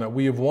ground that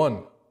we have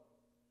won.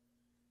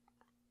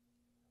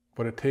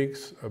 But it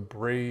takes a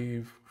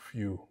brave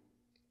few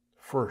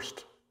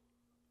first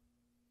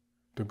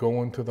to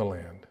go into the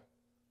land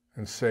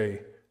and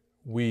say,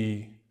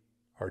 we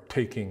are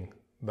taking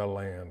the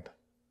land.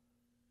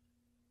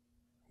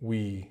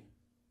 We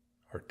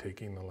are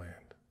taking the land.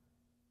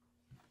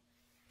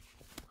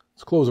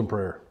 Let's close in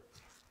prayer.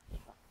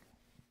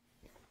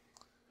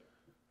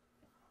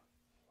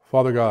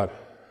 Father God,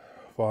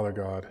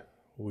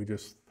 we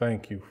just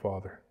thank you,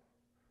 Father,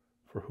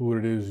 for who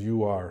it is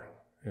you are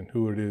and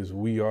who it is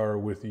we are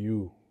with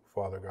you,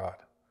 Father God.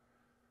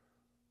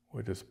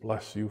 We just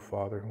bless you,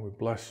 Father. We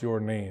bless your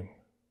name.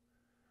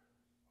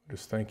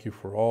 Just thank you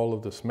for all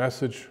of this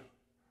message,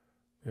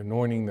 the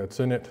anointing that's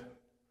in it,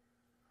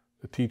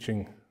 the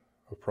teaching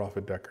of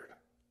Prophet Deckard,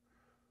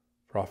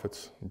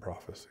 prophets and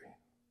prophecy.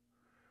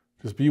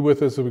 Just be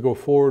with us as we go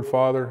forward,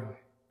 Father.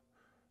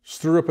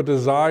 Stir up a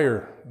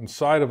desire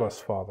inside of us,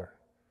 Father,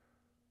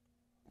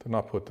 to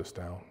not put this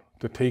down,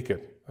 to take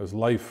it as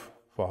life,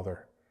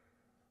 Father.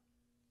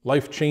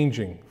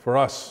 Life-changing for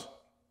us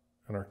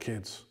and our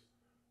kids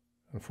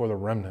and for the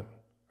remnant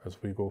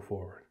as we go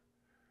forward.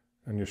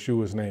 In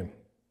Yeshua's name,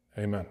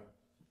 amen.